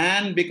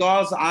 and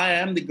because I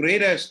am the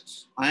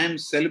greatest, I am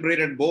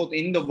celebrated both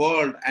in the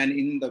world and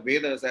in the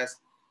Vedas as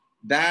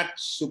that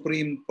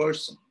supreme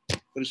person.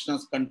 Krishna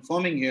is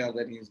confirming here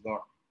that he is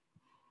God.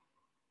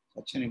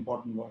 Such an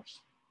important verse.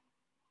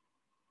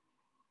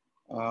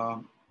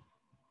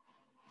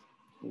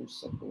 Who's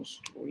supposed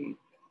to read?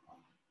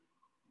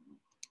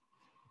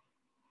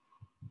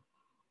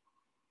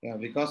 Yeah,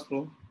 Vikas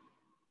Pro.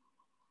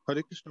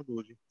 Hare Krishna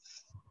Prabhuji.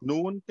 No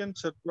one can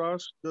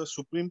surpass the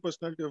Supreme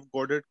Personality of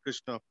Godhead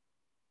Krishna,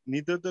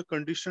 neither the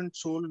conditioned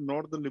soul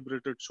nor the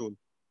liberated soul.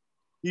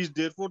 He is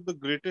therefore the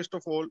greatest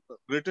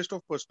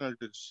of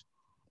personalities.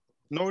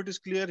 Now it is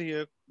clear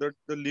here that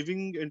the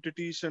living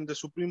entities and the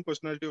Supreme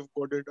Personality of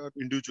Godhead are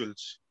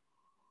individuals.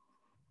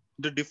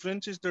 The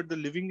difference is that the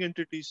living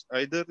entities,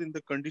 either in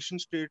the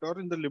conditioned state or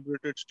in the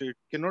liberated state,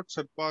 cannot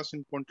surpass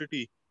in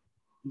quantity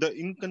the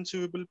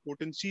inconceivable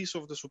potencies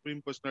of the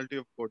Supreme Personality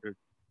of Godhead.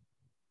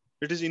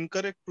 It is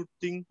incorrect to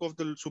think of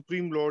the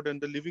Supreme Lord and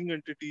the living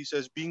entities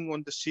as being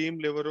on the same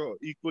level or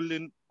equal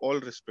in all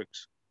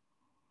respects.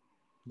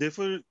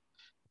 Therefore,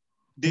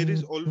 there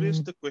is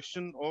always the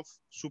question of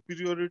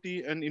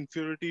superiority and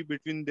inferiority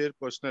between their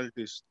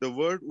personalities. The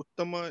word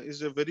Uttama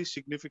is a very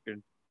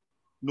significant.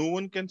 No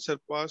one can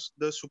surpass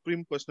the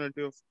Supreme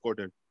Personality of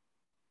Godhead.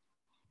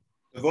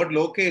 The word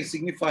Loke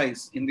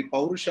signifies in the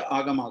Paurusha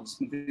Agama, the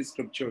Smriti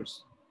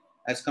scriptures,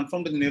 as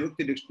confirmed in the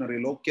Nirutti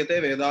dictionary,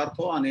 Lokyate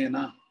Vedartho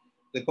Anena.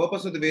 The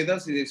purpose of the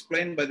Vedas is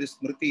explained by the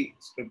Smriti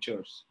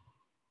scriptures.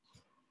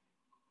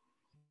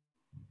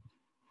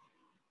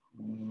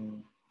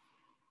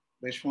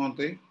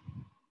 Vishwanti.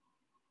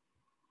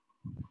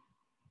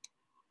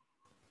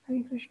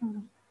 Hare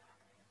Krishna.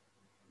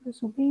 The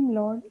Supreme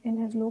Lord, in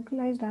his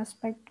localized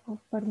aspect of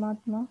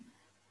Paramatma,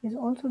 is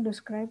also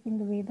described in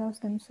the Vedas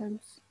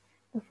themselves.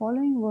 The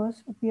following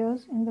verse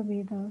appears in the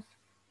Vedas,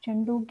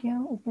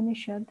 Chandogya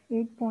Upanishad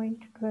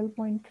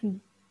 8.12.3.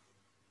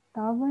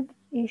 Tavad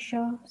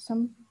Esha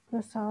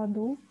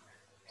Samprasado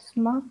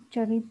Smak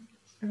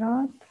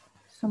Charirat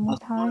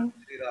Samuthai.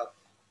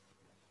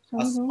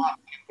 Sorry, Asmat,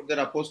 put that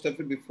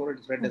apostrophe before,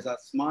 it's read as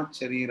Asmat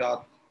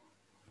Charirat.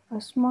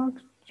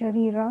 Asmak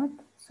Charirat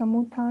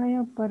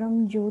Samuthaya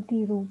Param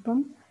Jyoti Rupam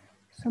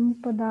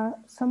Sampadya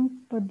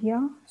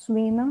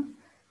Svena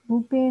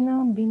Rupena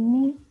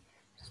Bhinni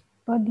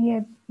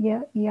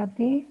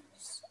Spadyate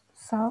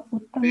Sa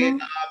Uttama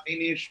Rupena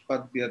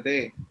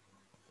Abhinishpadyate.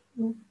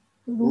 Rupena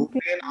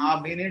Rupena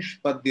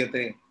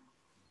Abhinishpadyate.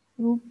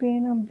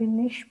 Rupena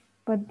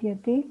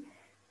Bhinishpadyate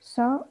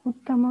Sa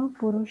Uttama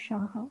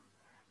Purushaha.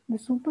 The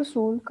super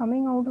soul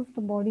coming out of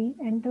the body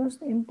enters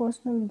the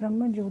impersonal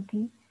Brahma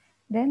Jyoti.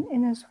 Then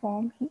in his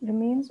form, he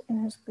remains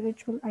in his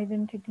spiritual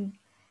identity.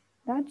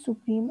 That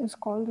supreme is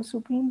called the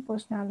Supreme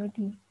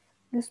Personality.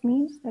 This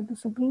means that the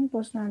Supreme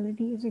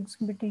Personality is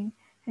exhibiting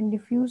and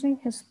diffusing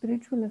his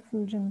spiritual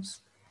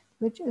effulgence,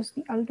 which is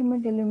the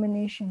ultimate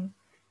illumination.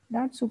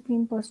 That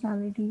Supreme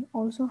Personality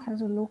also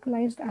has a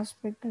localized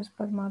aspect as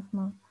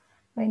Paramatma.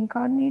 By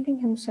incarnating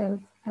himself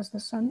as the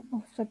son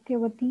of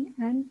Satyavati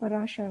and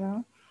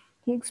Parashara,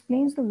 he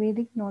explains the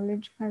Vedic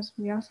knowledge as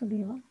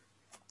Vyasadeva.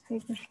 Hare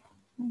Krishna.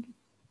 Thank you.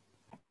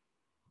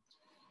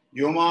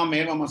 Yomam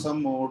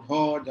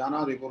asammodho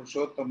janadi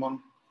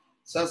purushottamam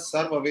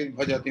sarvavid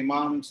bhajati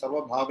mam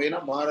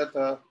sarvabhavena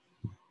bharata.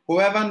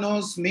 Whoever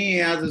knows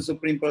me as the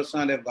Supreme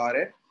Personality of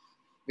Godhead,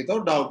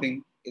 without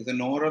doubting, is the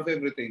knower of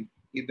everything.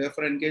 He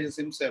therefore engages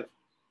himself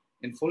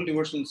in full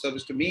devotional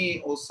service to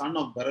me, O son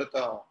of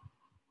Bharata.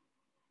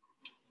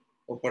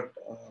 But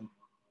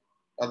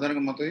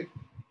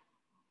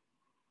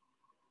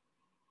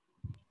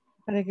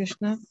Hare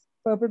Krishna.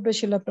 Purport by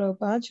Srila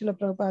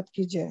Prabhupada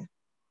ki jai.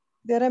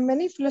 There are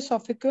many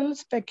philosophical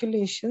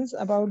speculations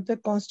about the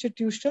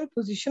constitutional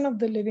position of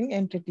the living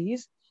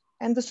entities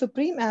and the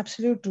supreme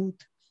absolute truth.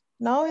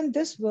 Now in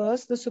this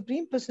verse, the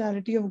Supreme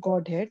Personality of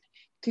Godhead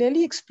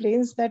clearly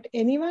explains that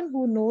anyone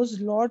who knows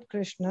Lord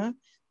Krishna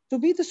to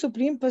be the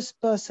Supreme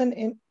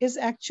Person is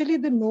actually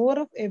the knower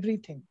of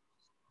everything.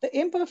 The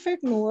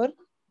imperfect knower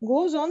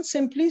goes on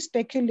simply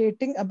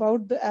speculating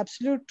about the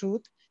absolute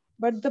truth,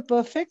 but the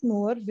perfect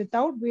knower,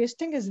 without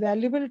wasting his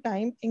valuable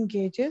time,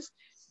 engages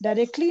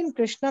directly in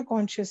Krishna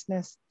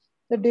consciousness.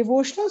 The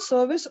devotional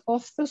service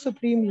of the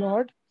Supreme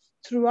Lord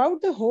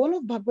throughout the whole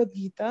of Bhagavad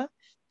Gita,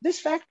 this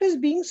fact is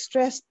being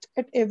stressed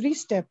at every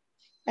step.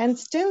 And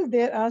still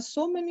there are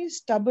so many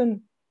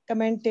stubborn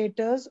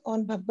commentators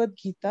on Bhagavad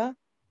Gita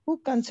who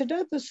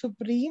consider the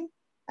supreme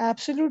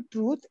absolute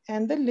truth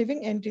and the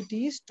living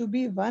entities to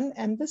be one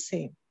and the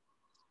same.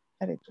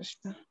 Hare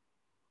Krishna.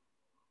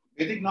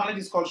 Vedic knowledge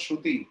is called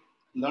Shruti,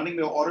 learning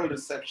by oral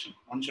reception.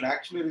 One should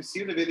actually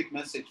receive the Vedic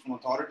message from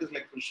authorities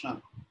like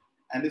Krishna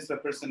and his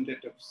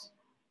representatives.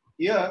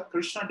 Here,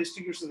 Krishna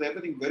distinguishes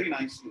everything very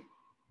nicely,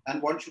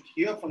 and one should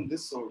hear from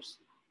this source.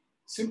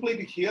 Simply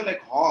to hear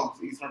like hogs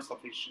is not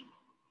sufficient.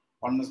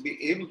 One must be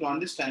able to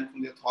understand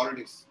from the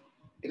authorities.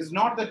 It is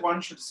not that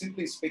one should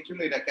simply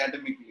speculate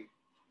academically.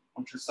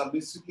 One should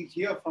submissively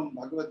hear from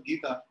Bhagavad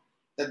Gita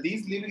that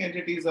these living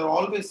entities are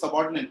always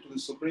subordinate to the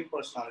Supreme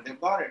Personality of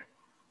Godhead.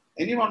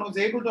 Anyone who is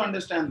able to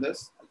understand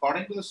this,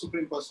 according to the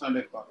Supreme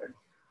Personality of Godhead,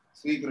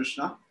 Sri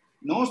Krishna,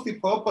 knows the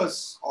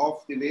purpose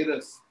of the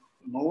Vedas.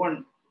 No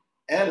one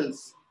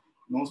else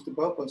knows the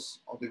purpose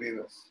of the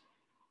Vedas.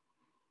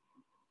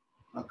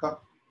 Okay.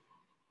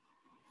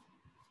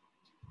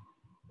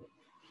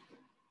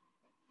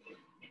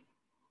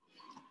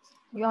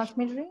 You asked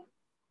me to read?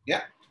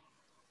 Yeah.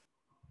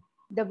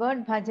 The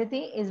word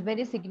bhajati is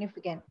very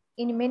significant.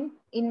 In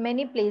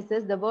many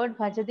places, the word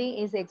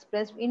bhajati is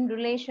expressed in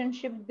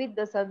relationship with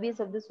the service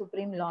of the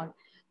Supreme Lord.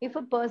 If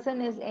a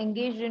person is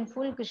engaged in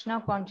full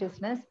Krishna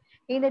consciousness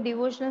in the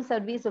devotional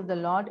service of the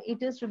Lord,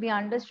 it is to be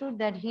understood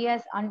that he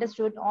has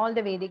understood all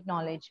the Vedic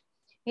knowledge.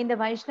 In the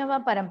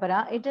Vaishnava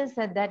Parampara, it is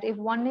said that if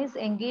one is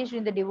engaged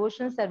in the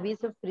devotional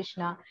service of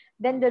Krishna,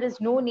 then there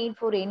is no need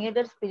for any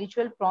other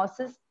spiritual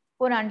process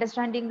for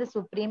understanding the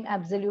supreme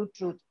absolute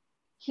truth.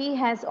 He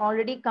has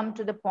already come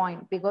to the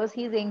point because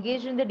he is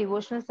engaged in the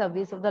devotional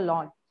service of the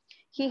Lord.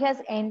 He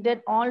has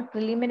ended all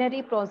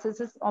preliminary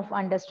processes of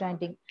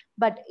understanding.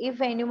 But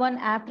if anyone,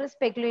 after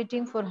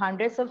speculating for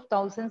hundreds of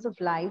thousands of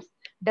lives,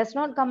 does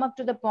not come up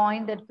to the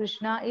point that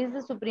Krishna is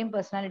the Supreme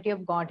Personality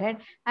of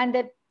Godhead and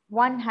that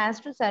one has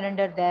to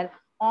surrender there,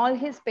 all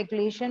his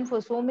speculation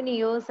for so many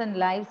years and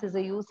lives is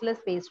a useless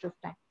waste of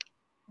time.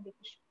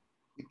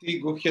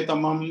 Iti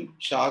guhyatamam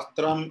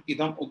shastram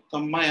idam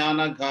uttam maya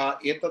nagha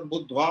etad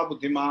buddhva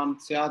buddhiman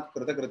syat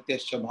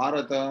kritakrityascha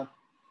bharata.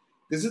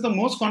 This is the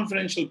most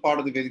confidential part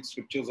of the Vedic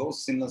scriptures, O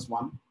sinless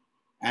one,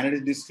 and it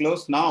is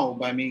disclosed now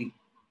by me.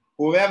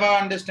 Whoever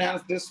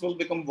understands this will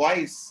become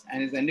wise,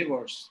 and his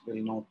endeavors will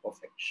know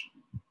perfection.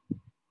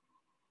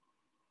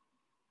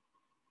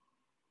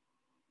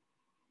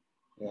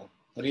 Yeah.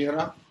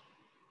 Harihara?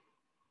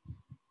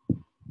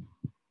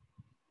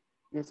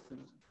 Yes,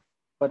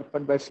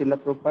 purport by Srila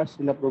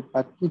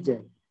Prabhupada ki jai.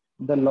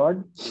 The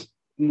Lord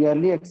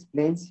clearly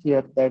explains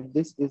here that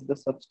this is the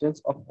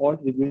substance of all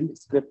revealed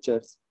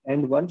scriptures,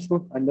 and one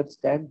should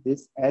understand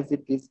this as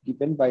it is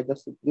given by the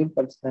Supreme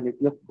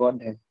Personality of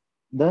Godhead.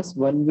 Thus,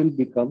 one will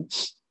become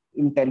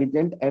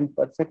intelligent and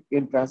perfect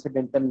in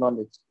transcendental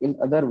knowledge. In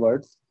other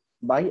words,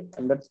 by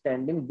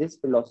understanding this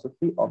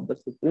philosophy of the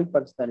Supreme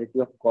Personality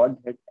of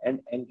Godhead and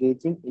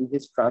engaging in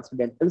his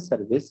transcendental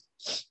service,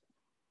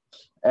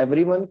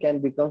 everyone can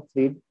become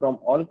freed from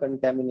all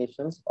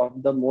contaminations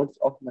of the modes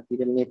of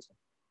material nature.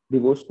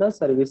 Devotional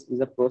service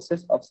is a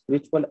process of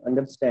spiritual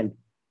understanding.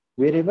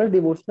 Wherever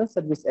devotional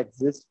service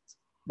exists,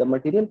 the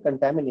material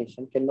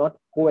contamination cannot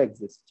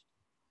coexist.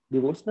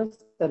 Devotional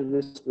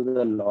service to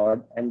the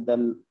Lord and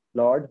the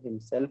Lord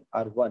himself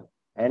are one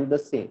and the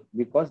same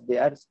because they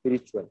are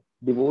spiritual.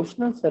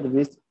 Devotional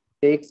service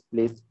takes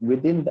place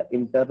within the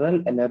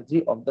internal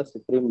energy of the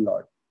Supreme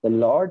Lord. The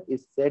Lord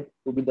is said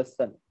to be the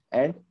sun,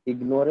 and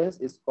ignorance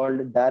is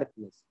called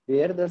darkness.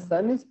 Where the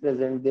sun is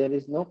present, there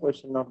is no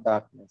question of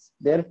darkness.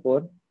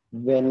 Therefore,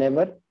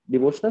 whenever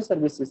devotional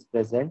service is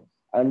present,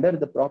 under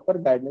the proper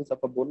guidance of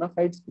a bona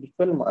fide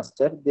spiritual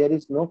master, there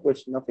is no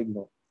question of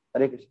ignorance.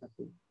 Hare Krishna.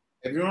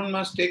 Everyone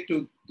must take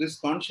to this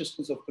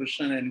consciousness of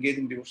Krishna and engage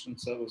in devotional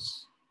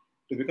service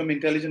to become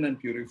intelligent and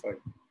purified.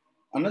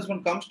 Unless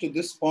one comes to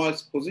this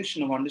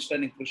position of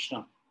understanding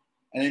Krishna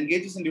and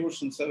engages in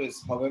devotional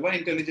service, however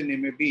intelligent he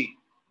may be,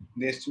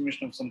 in the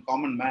estimation of some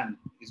common man,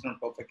 he is not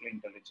perfectly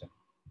intelligent.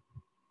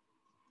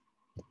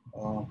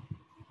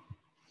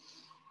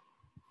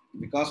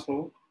 Vikas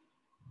Prabhu.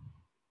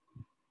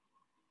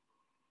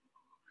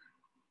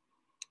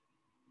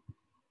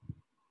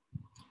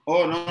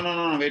 Oh,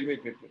 no, wait.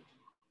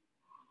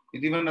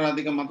 Even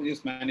Radhika Mataji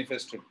is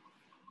manifested.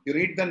 You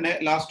read the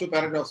last two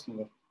paragraphs,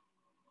 Mother.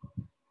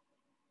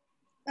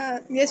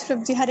 Yes,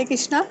 Prabhuji, Hare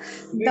Krishna.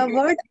 The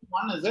word...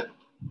 One, is it?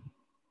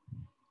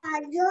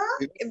 One,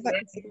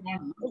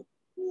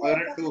 or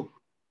read two?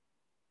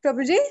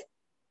 Prabhuji?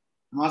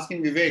 I'm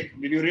asking Vivek,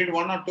 did you read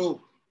one or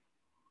two?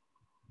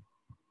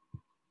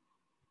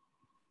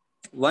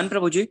 One,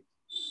 Prabhuji.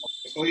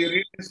 So you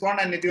read this one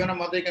and Nidhyana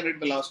Mataji can read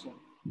the last one.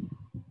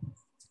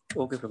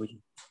 Okay, Prabhuji.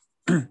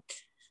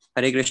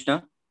 Hare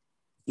Krishna.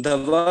 The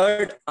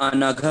word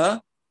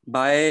anagha,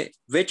 by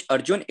which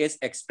Arjun is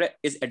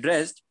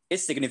addressed,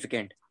 is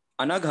significant.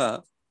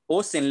 Anagha,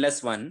 O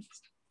sinless one,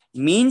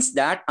 means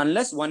that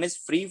unless one is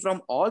free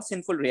from all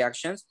sinful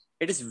reactions,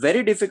 it is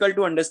very difficult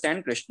to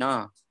understand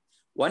Krishna.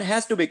 One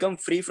has to become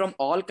free from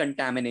all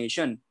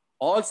contamination,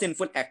 all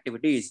sinful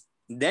activities,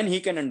 then he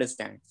can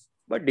understand.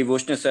 But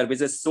devotional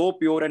service is so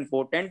pure and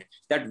potent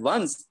that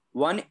once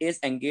one is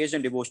engaged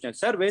in devotional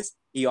service,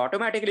 he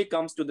automatically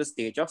comes to the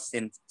stage of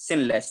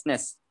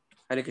sinlessness.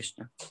 Hare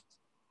Krishna.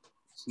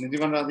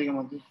 Nidhivan Radhika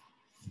Mataji.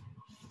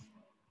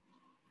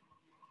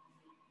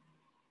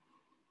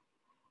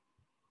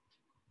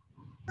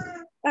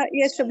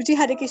 Yes, Prabhuji,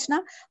 Hare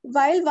Krishna.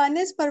 While one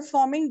is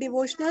performing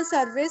devotional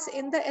service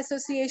in the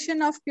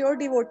association of pure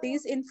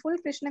devotees in full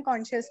Krishna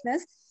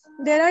consciousness,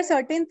 there are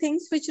certain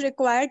things which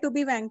require to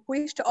be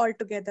vanquished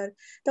altogether.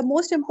 The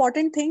most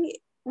important thing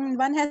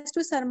one has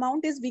to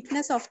surmount is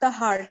weakness of the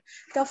heart.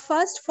 The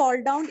first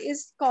fall down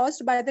is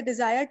caused by the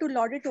desire to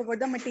lord it over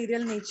the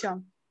material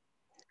nature.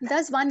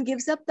 Thus, one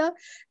gives up the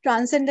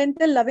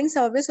transcendental loving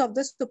service of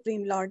the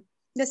Supreme Lord.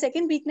 The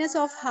second weakness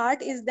of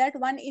heart is that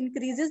one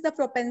increases the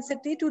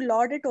propensity to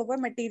lord it over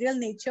material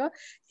nature.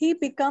 He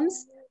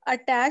becomes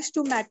attached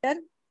to matter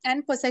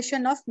and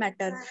possession of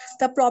matter.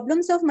 The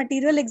problems of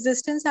material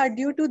existence are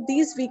due to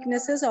these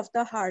weaknesses of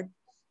the heart.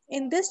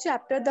 In this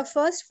chapter, the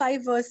first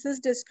 5 verses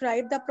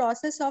describe the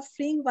process of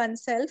freeing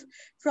oneself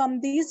from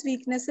these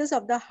weaknesses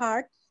of the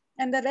heart,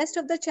 and the rest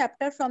of the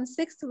chapter from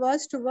 6th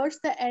verse towards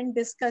the end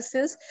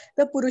discusses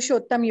the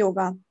Purushottam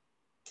Yoga.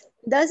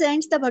 Thus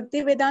ends the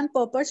Bhakti Vedanta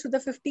purpose to the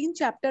 15th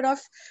chapter of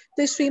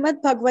the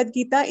Srimad Bhagavad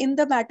Gita in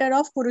the matter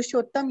of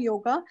Purushottam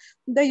Yoga,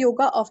 the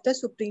yoga of the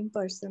Supreme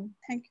Person.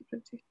 Thank you,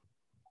 Prabhuji.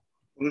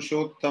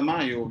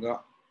 Purushottama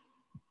Yoga.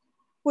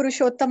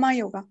 Purushottama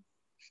Yoga.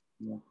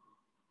 Yeah.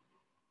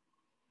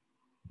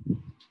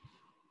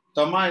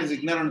 Tama is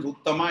ignorance.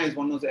 Uttama is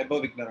one who is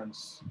above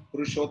ignorance.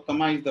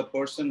 Purushottama is the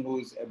person who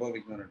is above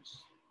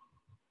ignorance.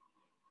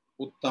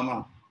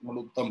 Uttama, not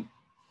Uttam.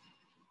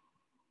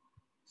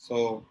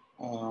 So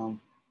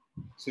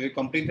we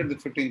completed the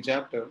 15th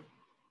chapter.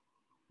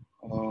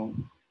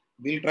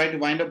 We'll try to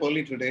wind up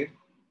early today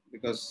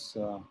because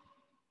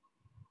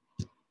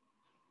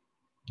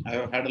I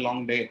have had a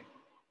long day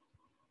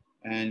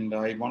and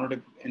I wanted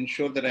to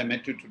ensure that I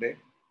met you today.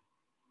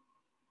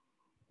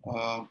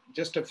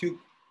 Just a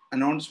few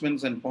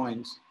announcements and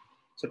points.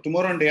 So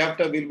tomorrow and day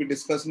after, we'll be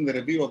discussing the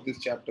review of this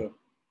chapter.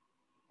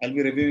 I'll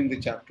be reviewing the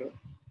chapter.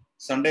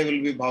 Sunday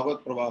will be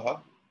Bhagavad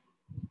Pravaha.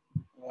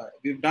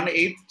 We've done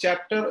 8th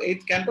chapter,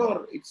 8th canto,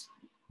 or it's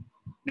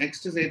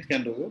next is 8th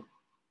canto.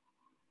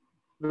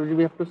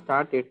 We have to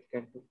start 8th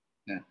canto.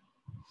 Yeah.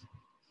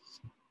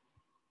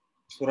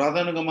 So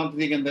Radhanaga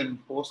Mataji can then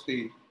post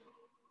the,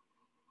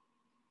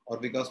 or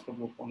Vikas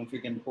Prabhu, one of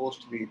you can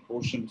post the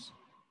portions.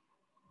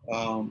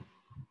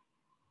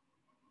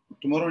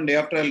 Tomorrow and day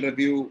after, I'll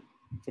review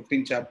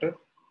 15th chapter.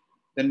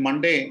 Then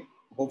Monday,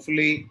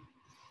 hopefully,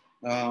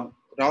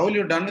 Rahul,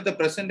 you done with the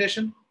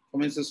presentation for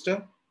my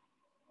sister?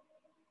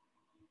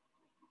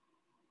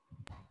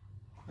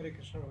 Hare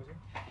Krishna, Prabhuji.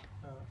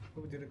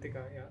 Prabhuji,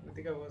 Ritika, yeah,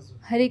 Ritika was.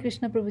 Hare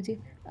Krishna, Prabhuji.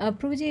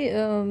 Prabhuji,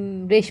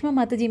 Reshma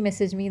Mataji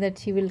messaged me that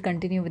she will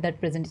continue with that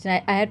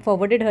presentation. I had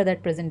forwarded her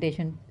that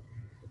presentation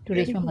to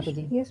Yes. Reshma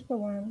Mataji. Yes,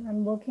 Prabhu,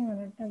 I'm working on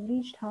it. I've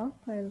reached half.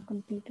 I'll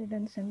complete it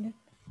and send it.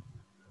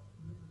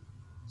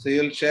 So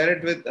you'll share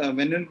it with,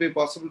 when will it be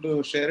possible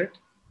to share it?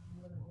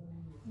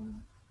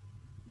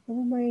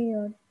 Prabhu,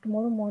 by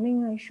tomorrow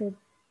morning I should.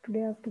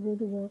 Today I have to go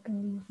to work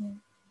in the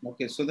evening.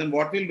 Okay, so then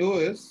what we'll do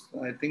is,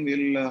 I think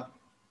we'll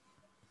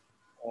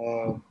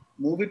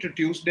move it to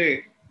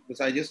Tuesday,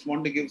 because I just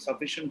want to give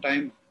sufficient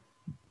time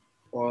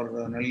for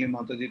Nalini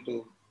Mataji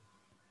to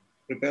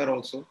prepare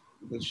also,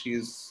 because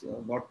she's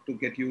got to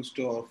get used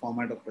to our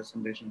format of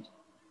presentations.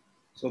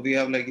 So we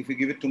have, like, if you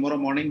give it tomorrow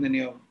morning, then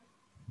you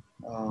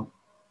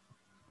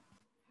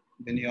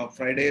have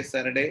Friday,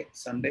 Saturday,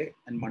 Sunday,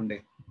 and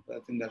Monday. So I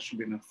think that should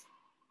be enough.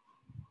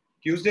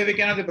 Tuesday we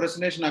can have the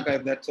presentation, Akka,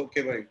 if that's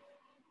okay by you.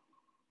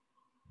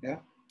 Yeah.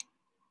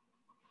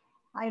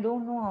 I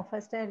don't know.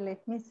 First,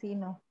 let me see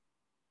now.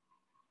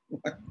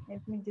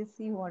 Let me just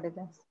see what it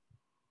is.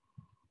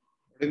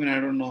 What do you mean? I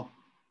don't know.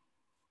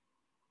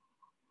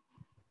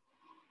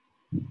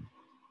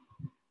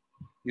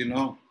 You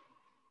know.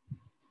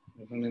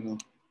 Definitely know.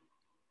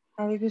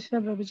 Hare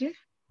Krishna, Prabhuji.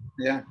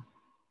 Yeah.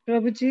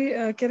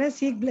 Prabhuji, can I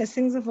seek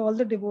blessings of all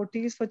the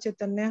devotees for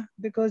Chaitanya?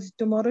 Because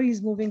tomorrow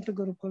he's moving to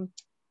Gurukul.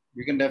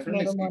 You can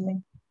definitely Tomorrow seek.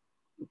 morning.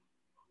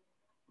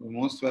 You're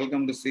most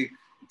welcome to seek.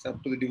 It's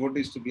up to the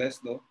devotees to bless,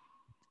 though.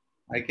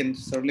 I can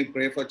certainly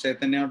pray for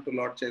Chaitanya to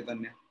Lord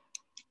Chaitanya.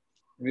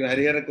 Maybe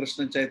Harihara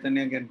Krishna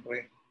Chaitanya can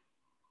pray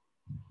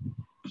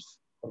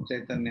for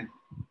Chaitanya.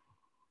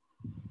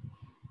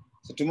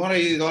 So tomorrow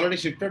he is already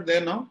shifted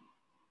there now?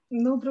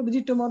 No,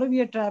 Prabhuji, tomorrow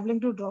we are traveling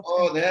to drop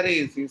Oh, him. there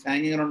he is. He's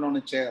hanging around on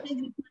a chair,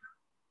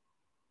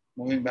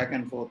 moving back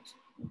and forth.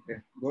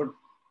 Okay, good.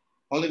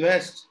 All the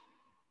best.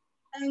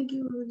 Thank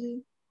you,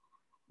 Prabhuji.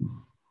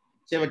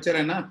 अच्छे बच्चे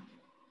रहे ना?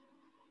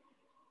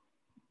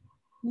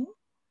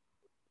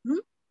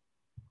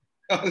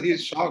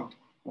 He's shocked.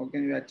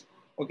 Okay,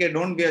 okay,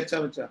 don't be अच्छा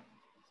बच्चा.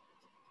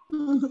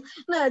 No,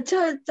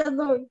 acha,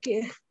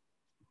 okay.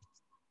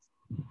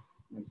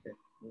 Okay.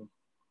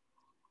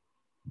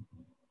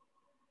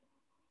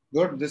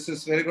 Good. This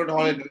is very good.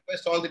 I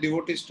request all the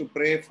devotees to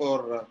pray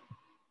for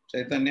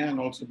Chaitanya and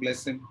also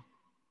bless him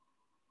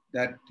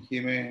that he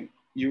may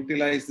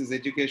utilize this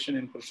education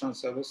in Krishna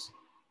service.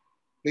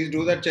 Please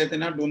do that,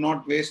 Chaitanya. Do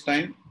not waste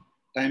time.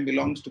 Time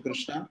belongs to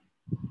Krishna.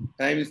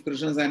 Time is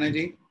Krishna's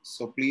energy.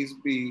 So please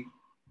be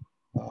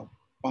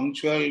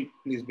punctual.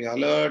 Please be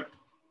alert.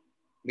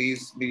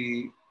 Please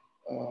be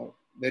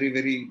very,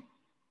 very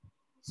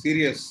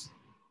serious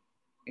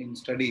in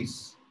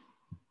studies,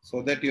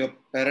 so that your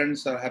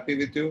parents are happy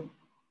with you.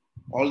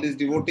 All these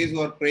devotees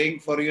who are praying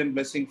for you and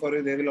blessing for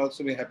you, they will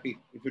also be happy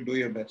if you do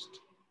your best.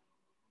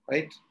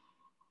 Right?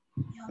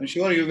 Yeah. I'm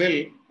sure you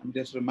will. I'm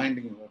just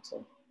reminding you, that's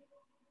all.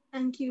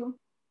 Thank you.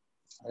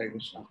 Hare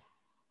Krishna.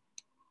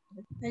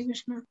 Hare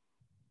Krishna.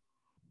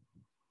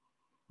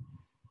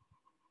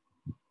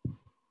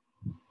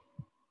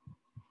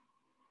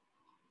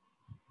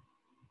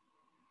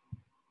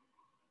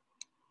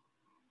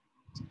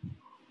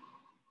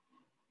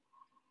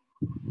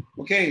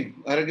 Okay,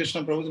 Hare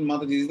Krishna, Prabhuji and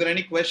Mataji. Is there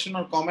any question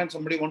or comment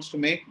somebody wants to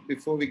make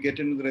before we get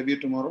into the review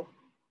tomorrow?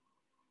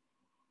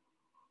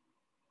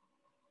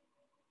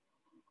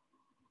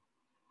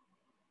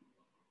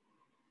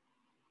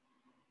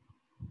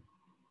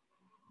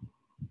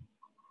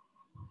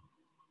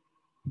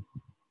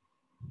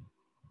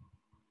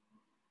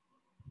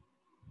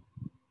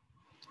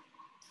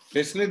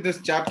 Basically, this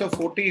chapter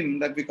 14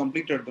 that we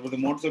completed, the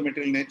modes of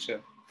material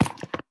nature,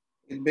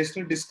 it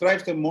basically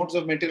describes the modes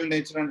of material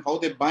nature and how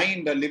they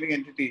bind a living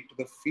entity to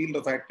the field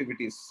of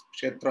activities,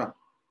 kshetra.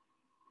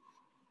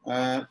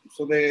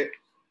 So they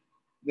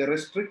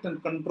restrict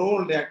and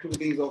control the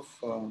activities of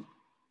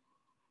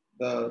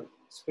the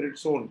spirit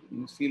soul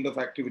in this field of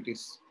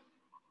activities.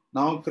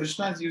 Now,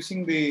 Krishna is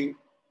using the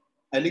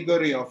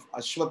allegory of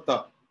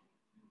Ashwatha.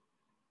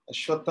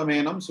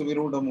 Ashwatthamenam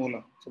Suviruddha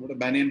Moola. It's about a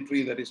banyan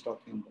tree that he's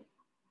talking about.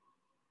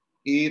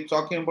 He is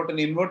talking about an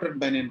inverted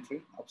banyan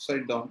tree,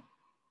 upside down.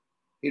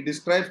 He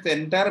describes the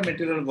entire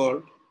material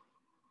world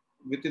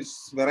with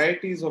its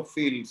varieties of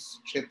fields,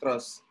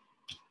 kshetras,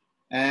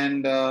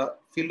 and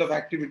field of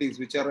activities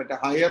which are at a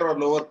higher or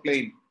lower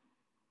plane,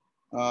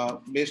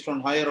 based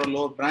on higher or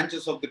lower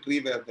branches of the tree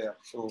were there.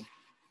 So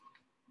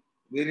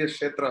various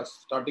kshetras,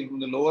 starting from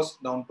the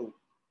lowest down to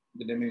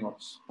the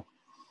demigods.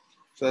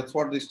 So that's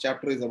what this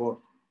chapter is about.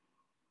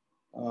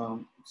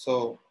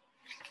 So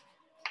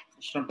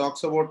Krishna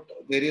talks about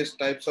various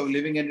types of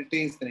living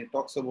entities, then he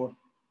talks about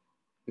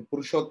the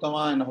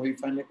Purushottama and how he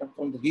finally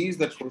confirms he is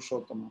that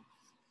Purushottama.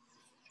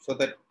 So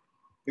that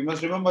we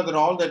must remember that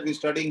all that we're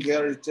studying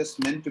here is just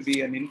meant to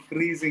be an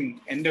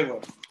increasing endeavor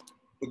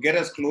to get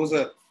us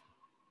closer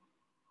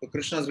the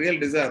Krishna's real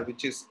desire,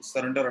 which is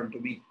surrender unto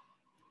me.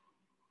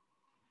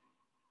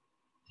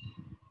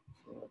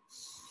 So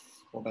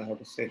that's what I have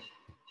to say.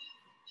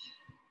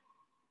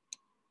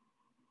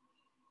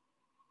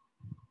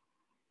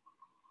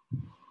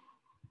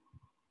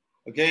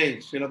 Okay,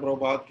 Srila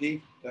Prabhupada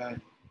ki jai.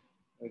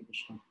 Hare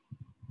Krishna.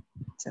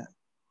 Jai.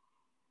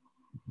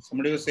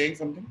 Somebody was saying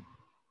something?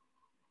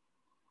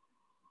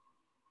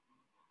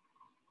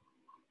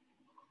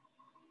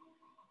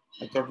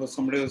 I thought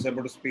somebody was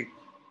able to speak.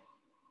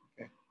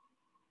 Okay.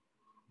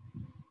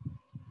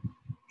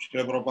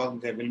 Srila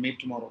Prabhupada, we'll meet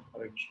tomorrow.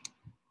 Hare Krishna.